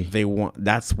 Okay.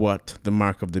 That's what the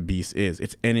mark of the beast is.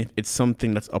 It's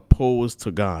something that's opposed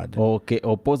to God. Okay,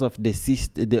 opposed of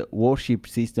the worship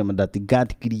system that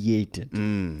God created.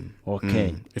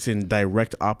 Okay. It's in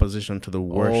direct opposition to the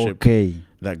worship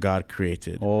that God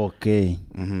created. Okay.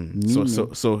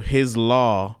 So his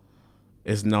law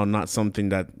is now not something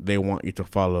that they want you to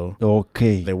follow.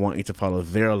 Okay. They want you to follow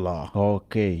their law.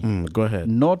 Okay. Go ahead.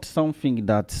 Not something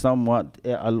that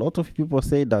a lot of people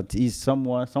say that is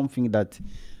something that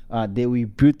they will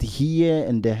put here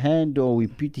in the hand, or we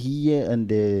put here in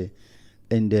the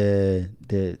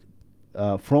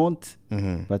front.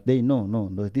 But they no,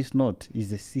 this not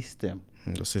is a system.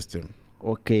 The system.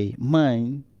 Okay,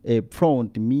 mind,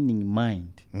 front meaning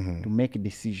mind, to make a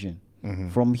decision.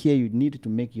 From here, you need to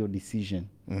make your decision.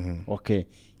 Okay,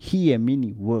 here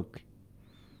meaning work.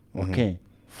 Okay,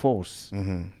 force.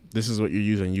 This is what you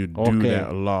use, and you do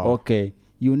that law. Okay,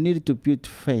 you need to put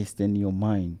faith in your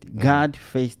mind. God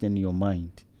faith in your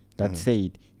mind. That's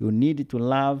it. You need to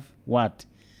love what?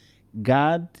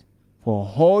 God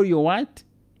for all your what?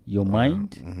 Your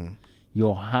mind,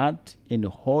 your heart, and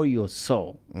all your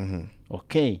soul.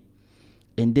 Okay,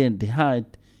 and then the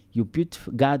heart, you put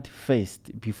God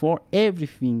first. Before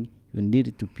everything, you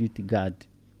need to put God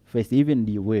first. Even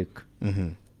the work,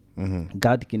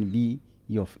 God can be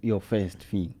your first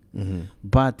thing.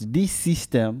 But this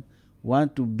system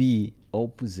want to be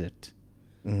opposite.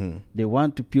 They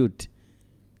want to put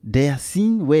their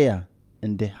sin where?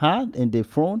 In the heart and the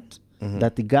front,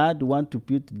 that God want to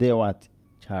put their what?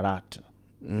 Character.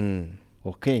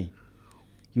 Okay.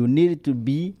 You need to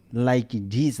be like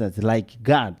Jesus, like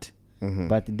God.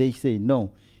 But they say,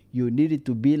 no, you need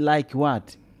to be like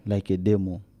what? Like a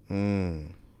demon.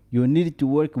 You need to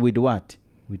work with what?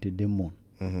 With a demon.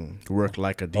 To work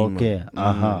like a demon. Okay,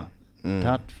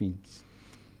 that things.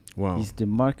 Wow. Is the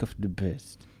mark of the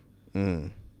beast.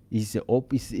 It's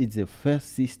the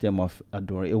first system of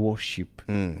worship.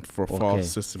 For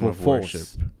false system for of false.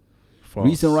 worship. False.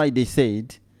 Reason why they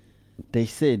said,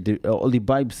 the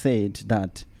Bible said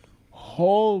that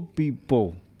all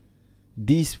people,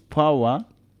 this powerful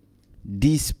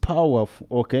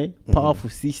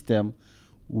system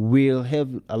will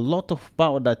have a lot of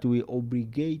power that will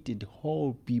obligate the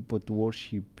whole people to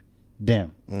worship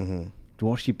them, to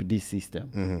worship this system,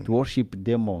 to worship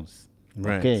demons,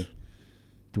 Right.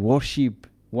 to worship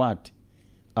what?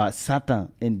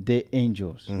 Satan and the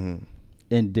angels,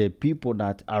 and the people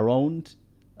that are around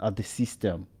the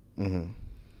system.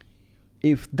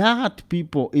 If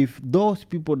those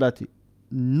people that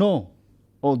know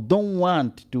or don't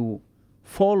want to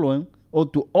follow or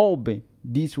to obey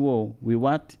this world, we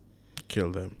what?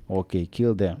 Kill them. Okay,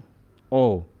 kill them.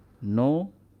 Oh,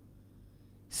 no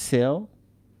sell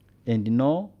and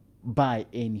no buy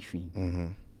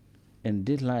anything. In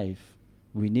this life,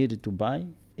 we need to buy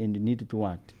and need to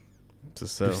what? To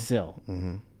sell. To sell.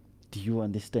 Do you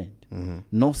understand?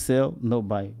 No sell, no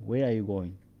buy. Where are you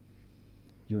going?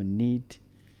 You need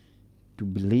to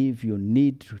believe, you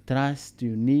need to trust,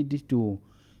 you need to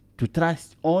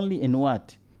trust only in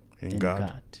what? In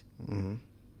God.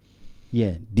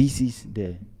 Yeah, this is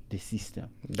the system.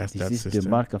 This is system. the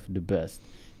mark of the beast.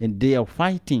 And they are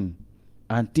fighting.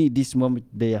 Until this moment,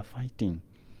 they are fighting.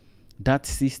 That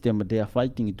system, they are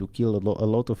fighting to kill a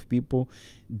lot of people.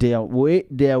 They are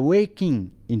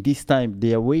waking in this time.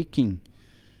 They are waking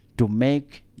to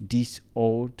make this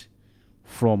old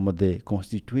from the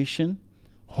Constitution,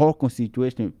 whole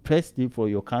Constitution, especially for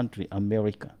your country,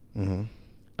 America.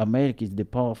 America is the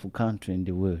powerful country in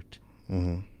the world.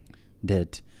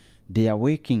 That they are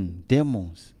waking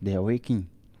demons. They are waking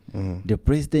the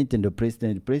president and the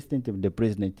president of the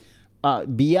president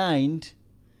behind.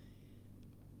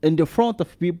 In the front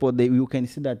of people, you can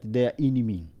see that they are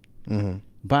enemy.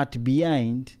 But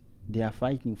behind, they are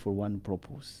fighting for one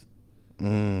purpose.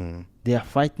 They are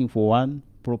fighting for one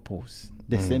purpose,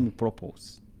 the same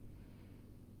purpose.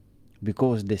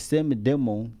 Because the same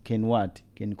demon can what?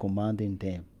 Can command in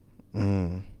them.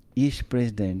 Each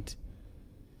president,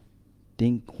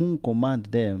 whom command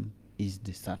them is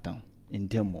the Satan and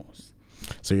demons.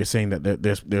 So you're saying that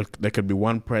there could be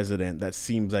one president that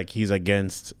seems like he's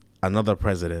against another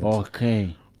president.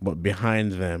 Okay. But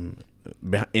behind them,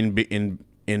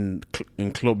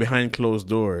 behind closed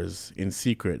doors, in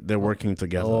secret, they're working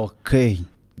together. Okay.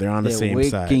 They're on the same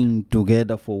side. They're working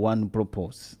together for one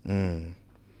purpose. And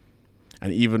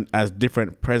even as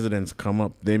different presidents come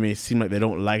up, they may seem like they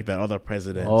don't like that other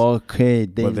president. Okay.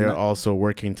 But they're also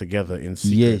working together in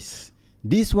secret. Yes.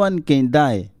 This one can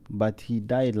die, but he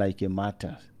died like a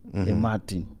martyr. A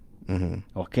Martin.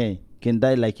 Okay. Can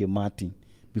die like a Martin.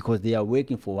 Because they are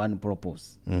working for one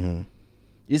purpose.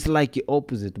 It's like the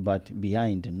opposite, but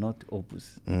behind, not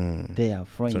opposite. They are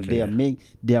friends. Okay.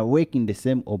 They are working the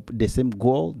same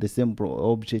goal, the same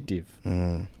objective.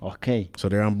 Okay. So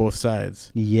they're on both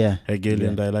sides. Yeah.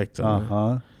 Hegelian dialectic.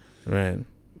 Right.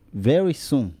 Very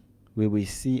soon, we will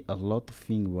see a lot of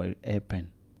things will happen.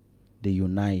 They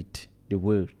unite the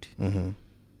world.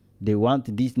 They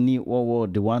want this new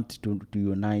world. They want to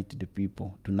unite the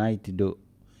people, to unite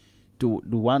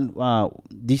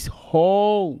this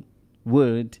whole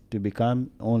world to become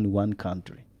only one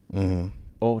country,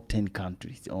 or 10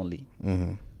 countries only.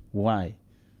 Why?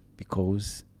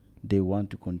 Because they want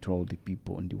to control the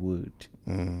people in the world.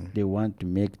 They want to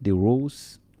make the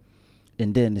rules,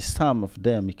 and then some of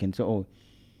them you can say, "Oh,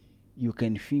 you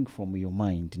can think from your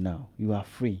mind now. You are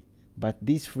free." But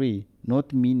this free,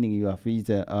 not meaning you are free,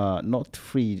 not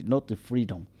free, not the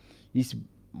freedom. It's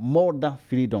more than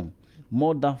freedom.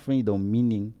 More than freedom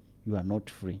meaning you are not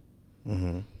free.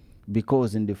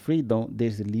 Because in the freedom,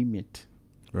 there's a limit.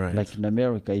 Right. Like in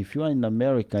America, if you are in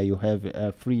America, you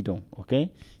have freedom, okay?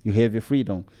 You have a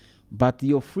freedom. But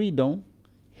your freedom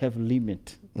have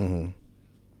limit.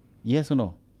 Yes or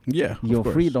no? Yeah. Your of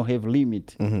course. freedom have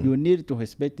limit. You need to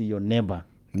respect your neighbor.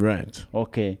 Right.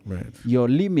 Okay. Right. Your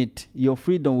limit, your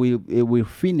freedom will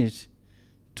finish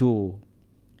to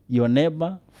your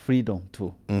neighbor freedom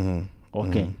too.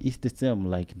 Okay. It's the same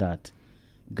like that.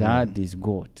 God is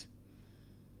God.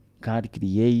 God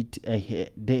create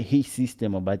his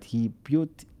system, but he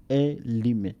built a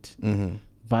limit.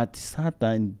 But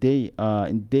Satan, his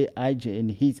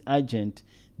agent,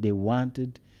 they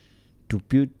wanted to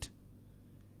build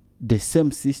the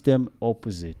same system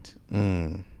opposite.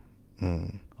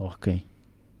 Okay.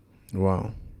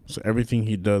 Wow. So everything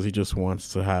he does, he just wants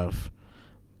to have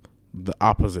the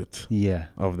opposite Yeah.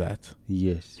 of that.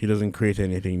 Yes. He doesn't create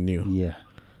anything new. Yeah.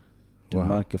 The Wow.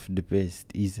 mark of the beast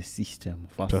is a system.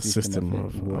 The system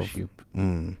of worship.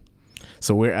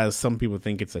 So whereas some people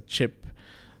think it's a chip,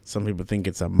 some people think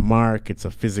it's a mark, it's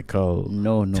a physical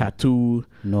No. tattoo.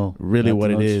 No. Really that's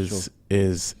what it not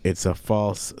is it's a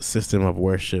false system of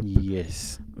worship true.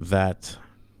 Yes. that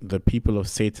the people of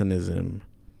Satanism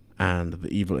and the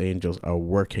evil angels are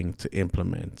working to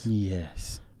implement.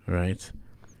 Yes. Right?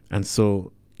 And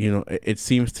so, it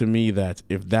seems to me that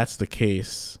if that's the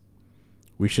case,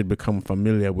 we should become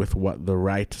familiar with what the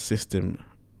right system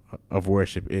of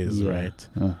worship is, right?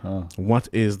 What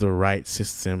is the right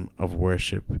system of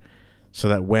worship? So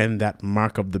that when that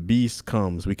mark of the beast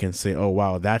comes, we can say, oh,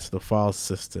 wow, that's the false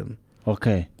system.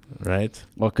 Okay. Right?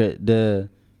 Okay.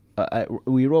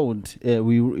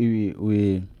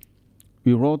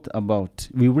 We read about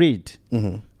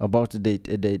the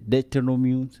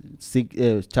Deuteronomy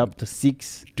chapter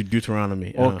 6.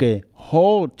 Deuteronomy. Okay,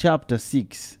 whole chapter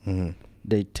 6.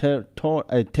 They tell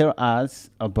us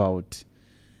about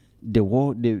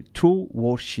the true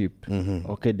worship.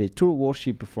 Okay, the true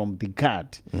worship from the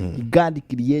God. God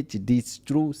created this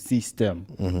true system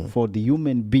for the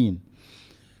human being.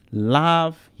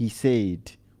 Love, he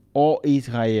said, O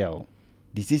Israel.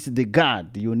 This is the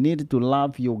God. You need to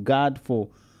love your God for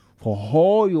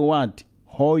all you want,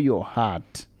 all your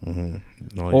heart,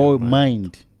 all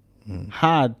mind.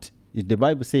 Heart, the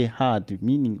Bible say heart,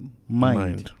 meaning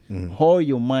mind. All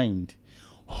your mind,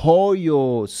 all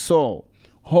your soul,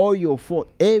 all your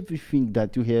thought, everything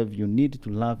that you have, you need to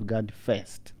love God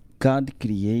first. God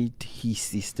create his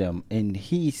system, and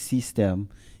his system,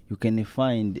 you can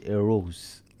find a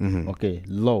rules. Okay,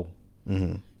 law,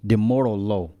 the moral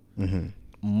law.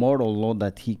 Moral law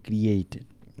that he created.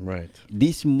 Right.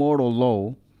 This moral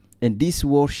law and this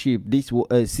worship, this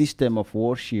system of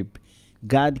worship,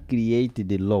 God created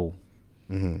the law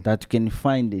that you can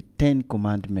find the 10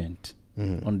 Commandments.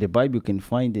 On the Bible, you can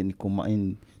find in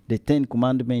the 10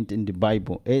 Commandments in the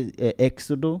Bible.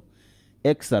 Exodus.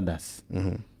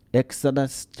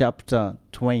 Exodus chapter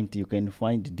 20, you can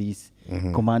find this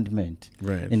commandment.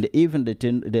 Right. And even the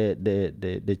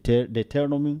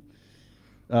Deuteronomy,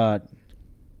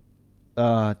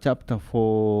 chapter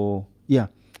 4,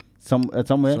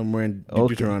 somewhere in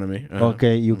Deuteronomy.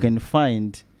 Okay, you can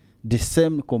find the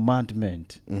same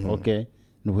commandment. Okay,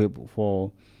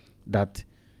 for that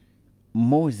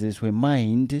Moses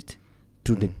reminded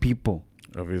to the people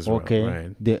of Israel. Okay,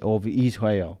 right. of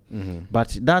Israel.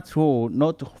 But that's all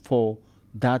not for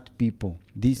that people.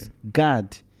 This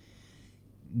God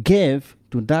gave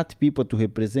to that people to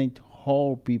represent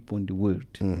all people in the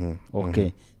world.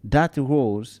 Okay, that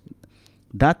rules.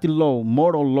 That law,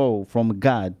 moral law from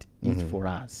God is for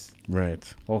us. Right.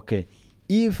 Okay.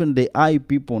 Even the eye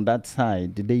people on that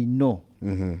side, they know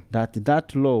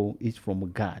that law is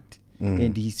from God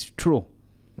and it's true.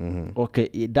 Okay.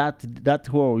 That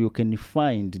law you can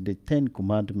find the 10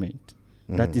 Commandments.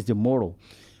 That is the moral.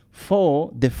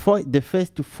 The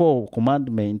first 4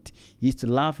 commandments is to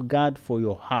love God for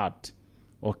your heart.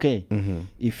 Okay.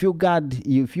 If you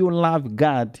love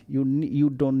God, you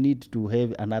don't need to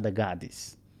have another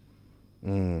goddess.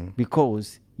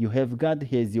 Because you have God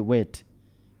as your word,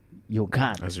 your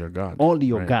God. As your God. Only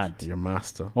your right. God. Your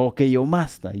master. Okay, your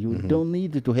master. You don't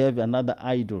need to have another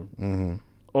idol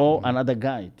or another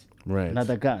guide. Right.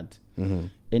 Another God.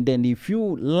 And then if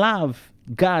you love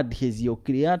God as your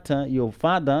creator, your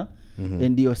father,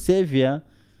 and your savior,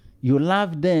 you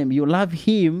love them, you love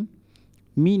him,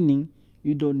 meaning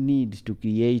you don't need to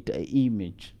create an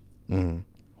image.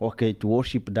 Okay, to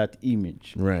worship that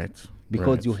image. Right.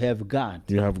 Because you have God.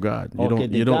 You have God. Okay,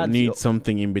 You don't need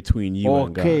something in between you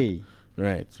and God. Okay.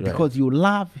 Right. Because you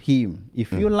love him.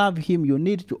 If you love him, you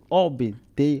need to obey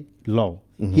the law.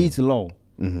 His law.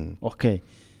 Mm-hmm. Okay.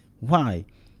 Why?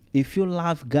 If you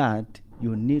love God,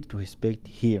 you need to respect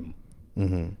Him.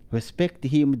 Mm-hmm. Respect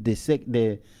Him, the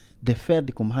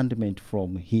third commandment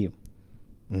from Him.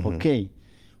 Mm-hmm. Okay.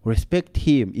 Respect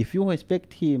Him. If you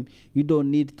respect Him, you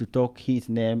don't need to talk His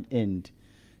name and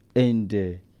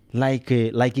like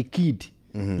a kid,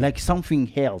 like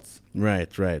something else.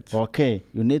 Right, right. Okay.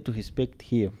 You need to respect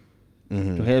Him,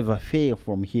 to have a fear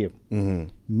from Him. Mm-hmm.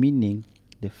 Meaning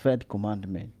the third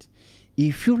commandment.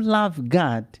 If you love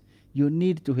God, you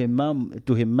need to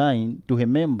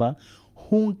remember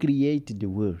who created the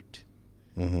world.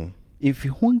 Mm-hmm. If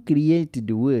who created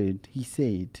the world, He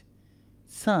said,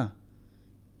 "Son,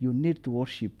 you need to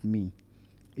worship me.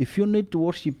 If you need to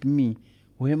worship me,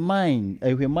 I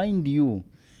remind you,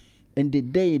 in the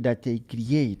day that I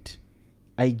create,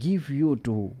 I give you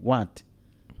to what?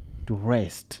 To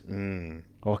rest." Mm.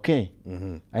 Okay.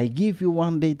 Mm-hmm. I give you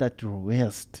one day that to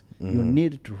rest. You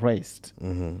need to rest.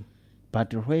 Mm-hmm.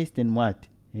 But rest in what?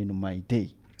 In my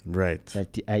day Right.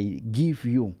 that I give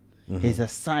you as a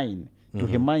sign to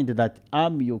remind that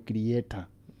I'm your creator.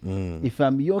 If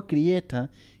I'm your creator,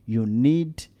 you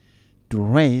need to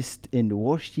rest and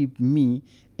worship me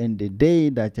in the day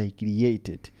that I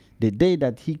created. The day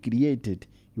that He created,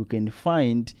 you can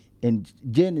find in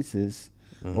Genesis,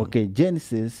 okay,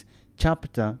 Genesis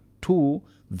chapter 2,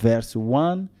 verse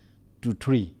 1 to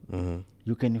 3.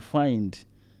 You can find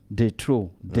the truth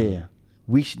there.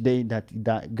 Which day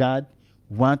that God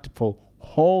want for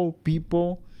whole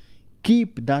people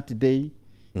keep that day.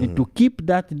 And to keep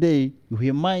that day, you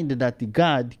remind that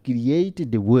God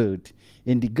created the world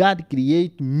and God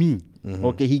created me.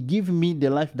 Okay, He give me the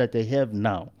life that I have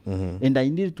now. And I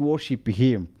need to worship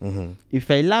Him.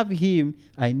 If I love Him,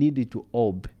 I need to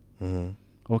obey.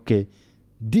 Okay,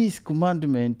 this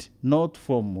commandment not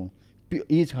from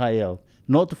Israel,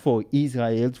 not for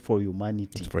Israel, for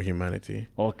humanity. It's for humanity.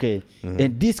 Okay,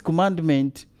 and this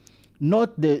commandment,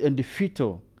 not in the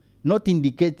future, not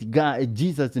indicate God,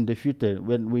 Jesus in the future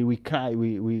when we cry,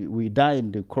 we die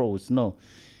in the cross. No,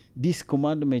 this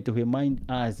commandment remind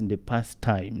us in the past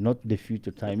time, not the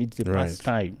future time. It's the past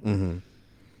time.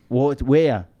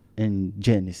 Where in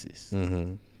Genesis,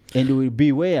 and it will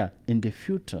be where in the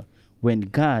future when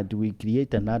God will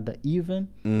create another heaven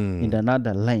in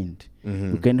another land.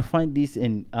 You can find this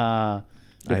in the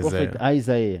prophet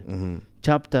Isaiah,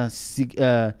 chapter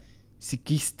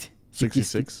 66,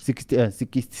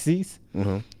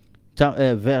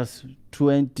 verse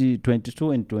 20,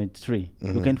 22, and 23.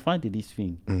 You can find this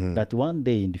thing that one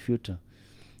day in the future,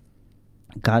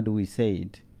 God will say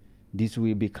this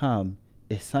will become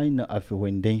a sign of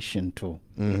redemption too.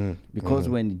 Because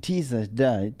when Jesus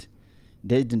died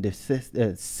in the sixth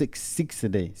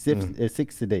day,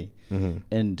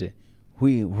 and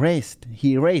he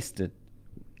rested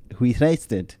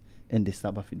in the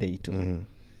Sabbath day too.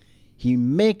 He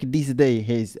make this day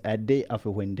as a day of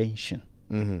redemption.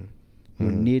 You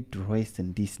need to rest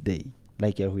in this day,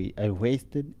 like I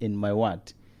rested in my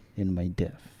what? In my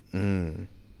death.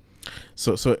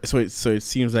 So it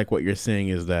seems like what you're saying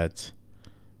is that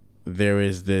there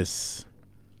is this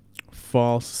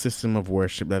false system of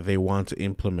worship that they want to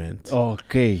implement.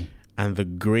 Okay. And the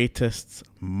greatest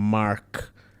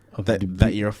mark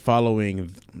that you're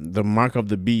following, the mark of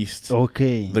the beast.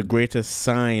 Okay. The greatest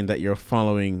sign that you're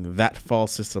following that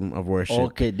false system of worship.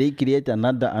 Okay, they create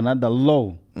another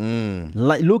law.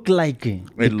 Look like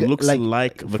it looks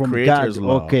like the from Creator's God.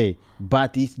 law. Okay,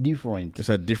 but it's different. It's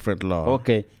a different law.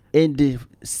 Okay, and the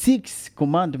sixth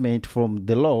commandment from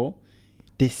the law,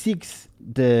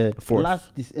 the fourth.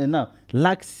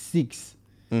 last six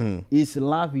is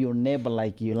love your neighbor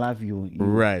like you love you.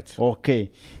 Right.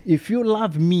 Okay, if you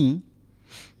love me,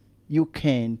 you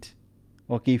can't.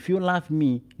 Okay, if you love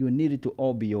me, you need to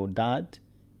obey your dad.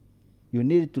 You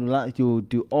need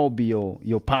to obey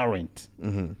your parent.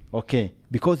 Okay,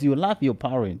 because you love your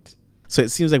parent. So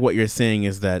it seems like what you're saying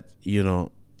is that,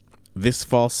 this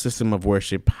false system of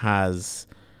worship has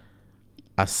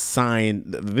a sign,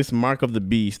 this mark of the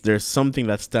beast. There's something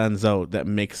that stands out that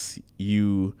makes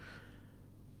you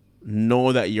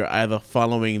know that you're either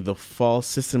following the false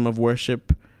system of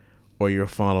worship or you're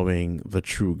following the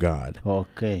true God.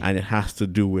 Okay. And it has to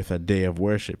do with a day of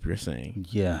worship, you're saying.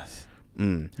 Yes.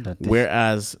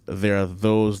 Whereas there are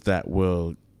those that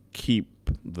will keep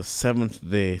the seventh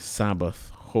day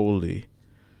Sabbath holy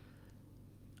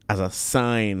as a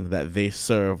sign that they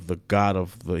serve the God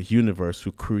of the universe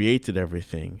who created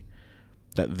everything,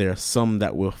 that there are some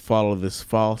that will follow this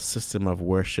false system of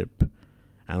worship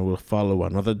and will follow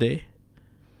another day.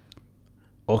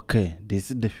 Okay,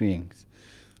 this is the things.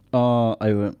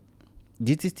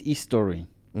 This is history.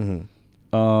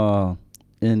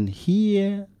 And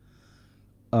here,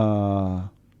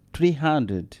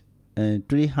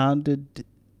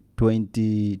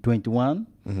 321,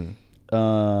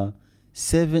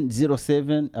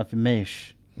 707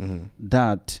 affirmation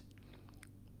that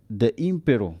the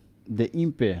emperor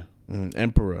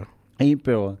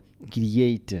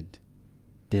created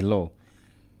the law,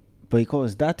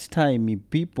 because that time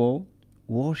people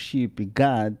worship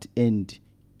God and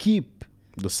keep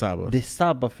The Sabbath. the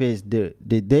Sabbath is the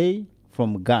day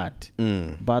from God.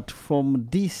 But from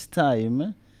this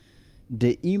time,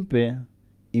 the emperor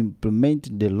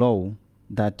implemented the law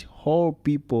that all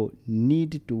people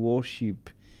need to worship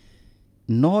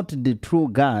not the true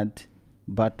God,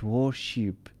 but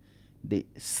worship the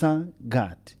Son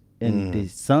God. And the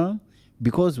Son,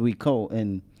 because we call,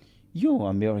 and you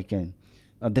American,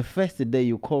 the first day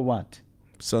you call what?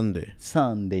 Sunday.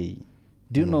 Sunday.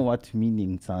 Do you know what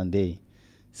meaning Sunday?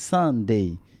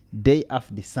 Sunday, day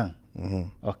of the sun.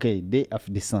 Okay, day of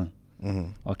the sun.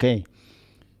 Okay,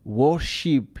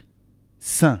 worship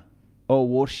sun or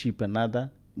worship another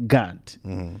God.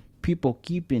 People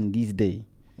keeping this day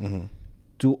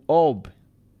to obey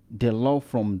the law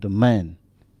from the man,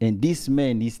 and this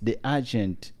man is the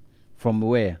agent from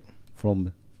where?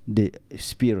 From the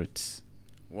spirits.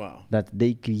 Wow. That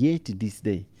they created this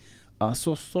day. I'm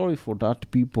so sorry for that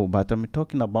people, but I'm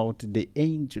talking about the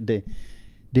angel,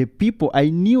 the people. I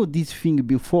knew this thing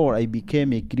before I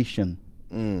became a Christian.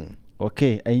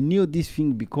 Okay, I knew this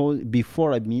thing because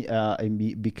before I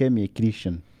became a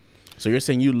Christian. So you're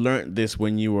saying you learned this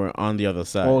when you were on the other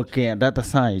side? Okay, on that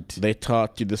side. They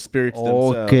taught you, the spirits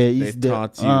themselves. Okay, They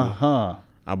taught you uh-huh.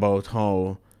 about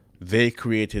how they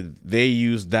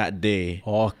used that day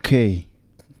Okay.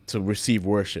 to receive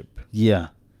worship. Yeah.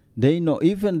 They know,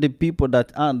 even the people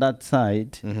that are on that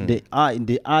side, the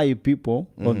eye people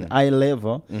on eye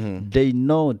level, they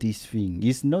know this thing.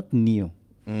 It's not new.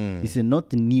 It's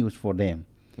not news for them.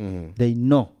 They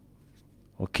know.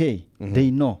 Okay,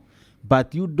 they know.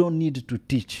 But you don't need to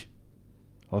teach.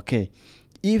 Okay,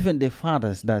 even the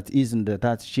fathers that is in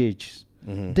that church,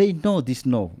 they know this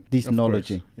knowledge.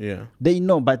 Course. Yeah, they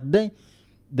know. But the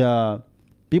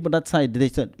people that side, they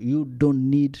said you don't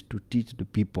need to teach the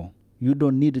people. You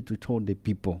don't need to tell the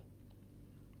people,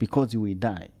 because you will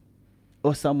die,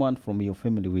 or someone from your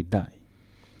family will die.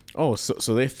 Oh,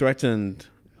 so they threatened.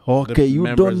 Okay, you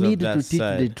don't need to teach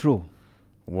side. the truth.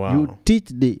 Wow. You teach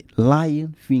the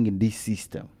lying thing in this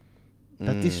system.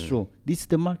 That is true. This is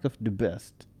the mark of the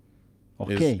best.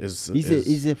 Okay, it's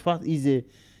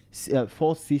a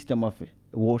false system of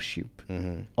worship.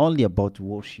 Only about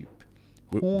worship.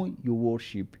 Who you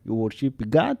worship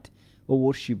God or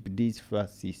worship this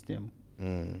first system.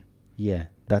 Yeah,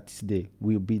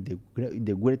 will be the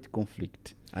great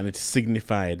conflict. And it's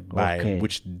signified by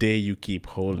which day you keep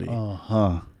holy.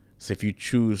 So if you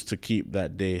choose to keep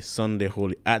that day, Sunday,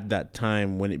 holy, at that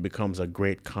time when it becomes a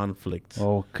great conflict,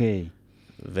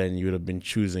 then you would have been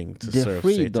choosing to serve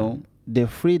Satan. The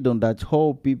freedom that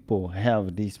all people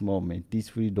have this moment, this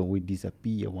freedom will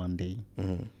disappear one day.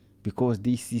 Because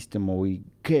this system will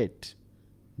get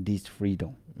this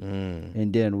freedom.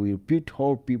 And then we put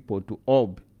all people to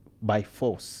obey by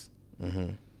force.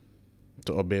 To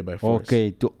obey by force.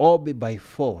 Okay, to obey by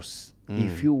force.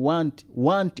 If you want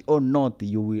or not,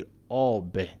 you will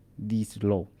obey this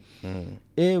law.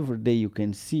 Every day you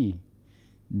can see,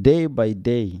 day by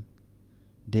day,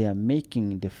 they are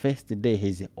making the first day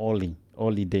as a holy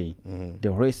day.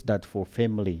 The rest that for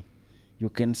family. You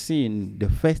can see in the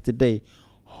first day,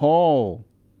 how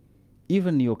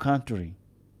even your country,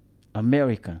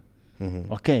 America,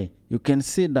 okay, you can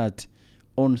see that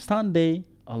on Sunday,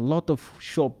 a lot of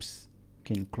shops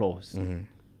can close.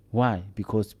 Why?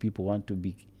 Because people want to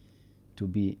be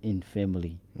in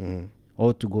family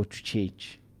or to go to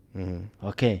church.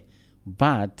 Okay,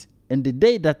 but in the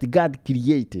day that God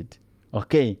created,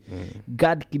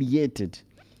 God created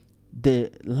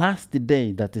the last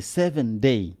day, that the seventh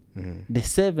day. The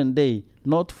seventh day,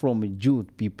 not from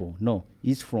Jude people, no,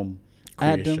 it's from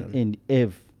Creation. Adam and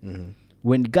Eve.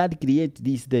 When God created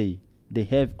this day, they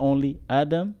have only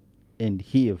Adam and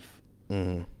Eve.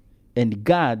 And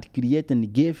God created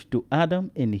and gave to Adam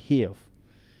and Eve.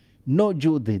 No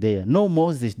Jude there, no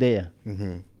Moses there.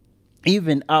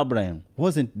 Even Abraham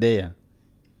wasn't there.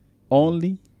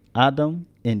 Only Adam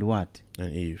and what?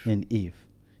 And Eve.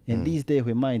 And this day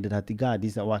remind that God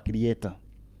is our creator.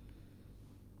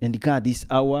 And God is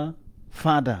our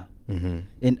Father.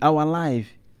 And our life,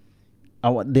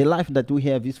 the life that we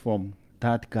have is from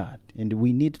that God. And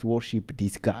we need to worship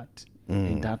this God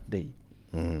in that day.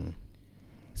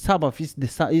 Sabbath is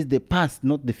the past,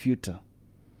 not the future.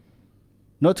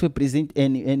 not to represent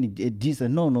any Jesus.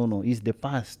 No. It's the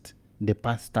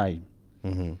past time,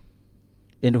 and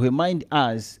remind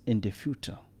us in the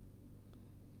future.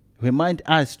 Remind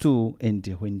us too in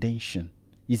the redemption.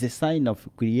 It's a sign of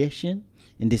creation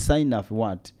and the sign of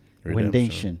what?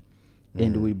 Redemption.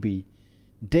 And will be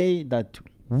day that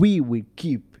we will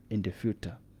keep in the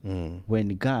future when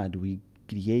God will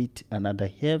create another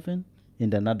heaven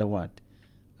and another what?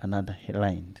 Another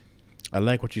land. I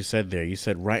like what you said there. You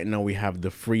said right now we have the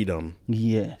freedom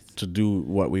Yes. to do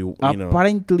what we,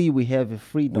 Apparently we have a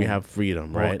freedom. we have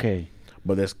freedom, right? Okay.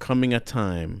 But there's coming a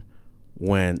time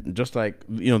when, just like,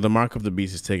 the mark of the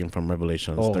beast is taken from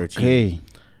Revelation 13,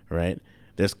 right?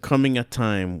 There's coming a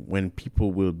time when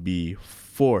people will be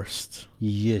forced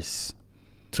Yes.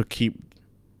 to keep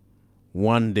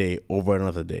one day over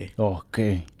another day.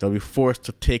 Okay. They'll be forced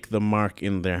to take the mark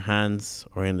in their hands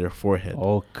or in their forehead.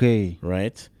 Okay.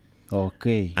 Right?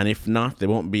 Okay. And if not, they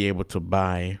won't be able to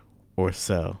buy or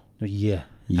sell. Yeah.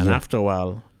 And after a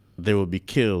while, they will be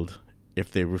killed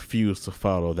if they refuse to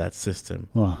follow that system.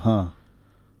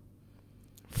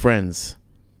 Friends,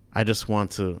 I just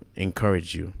want to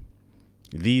encourage you.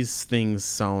 These things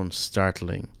sound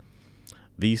startling.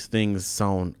 These things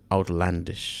sound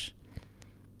outlandish.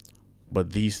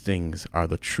 But these things are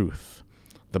the truth.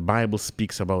 The Bible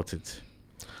speaks about it.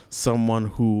 Someone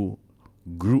who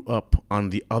grew up on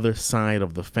the other side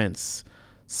of the fence,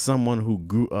 someone who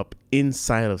grew up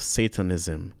inside of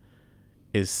Satanism,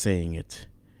 is saying it.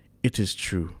 It is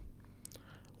true.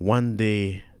 One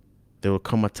day there will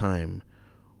come a time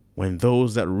when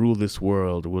those that rule this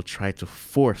world will try to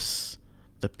force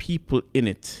the people in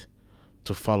it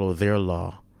to follow their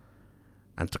law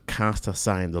and to cast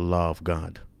aside the law of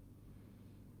God.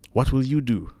 What will you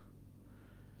do?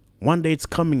 One day it's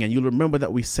coming and you'll remember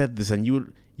that we said this, and you'll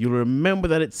remember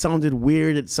that it sounded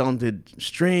weird, it sounded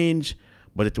strange,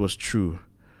 but it was true.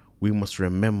 We must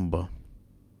remember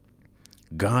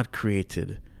God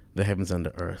created the heavens and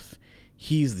the earth.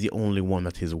 He's the only one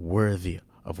that is worthy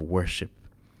of worship.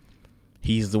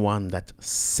 He's the one that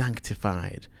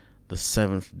sanctified the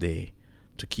seventh day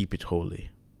to keep it holy.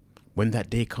 When that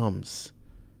day comes,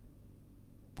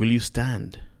 will you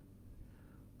stand?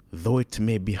 Though it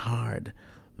may be hard,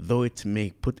 though it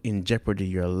may put in jeopardy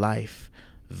your life,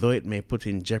 though it may put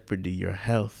in jeopardy your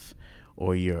health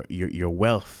or your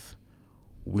wealth,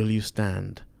 will you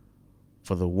stand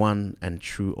for the one and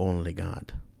true only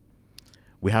God?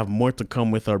 We have more to come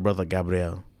with our brother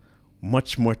Gabriel.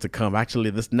 Much more to come. Actually,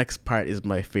 this next part is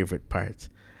my favorite part,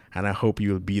 and I hope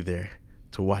you will be there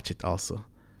to watch it also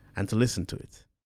and to listen to it.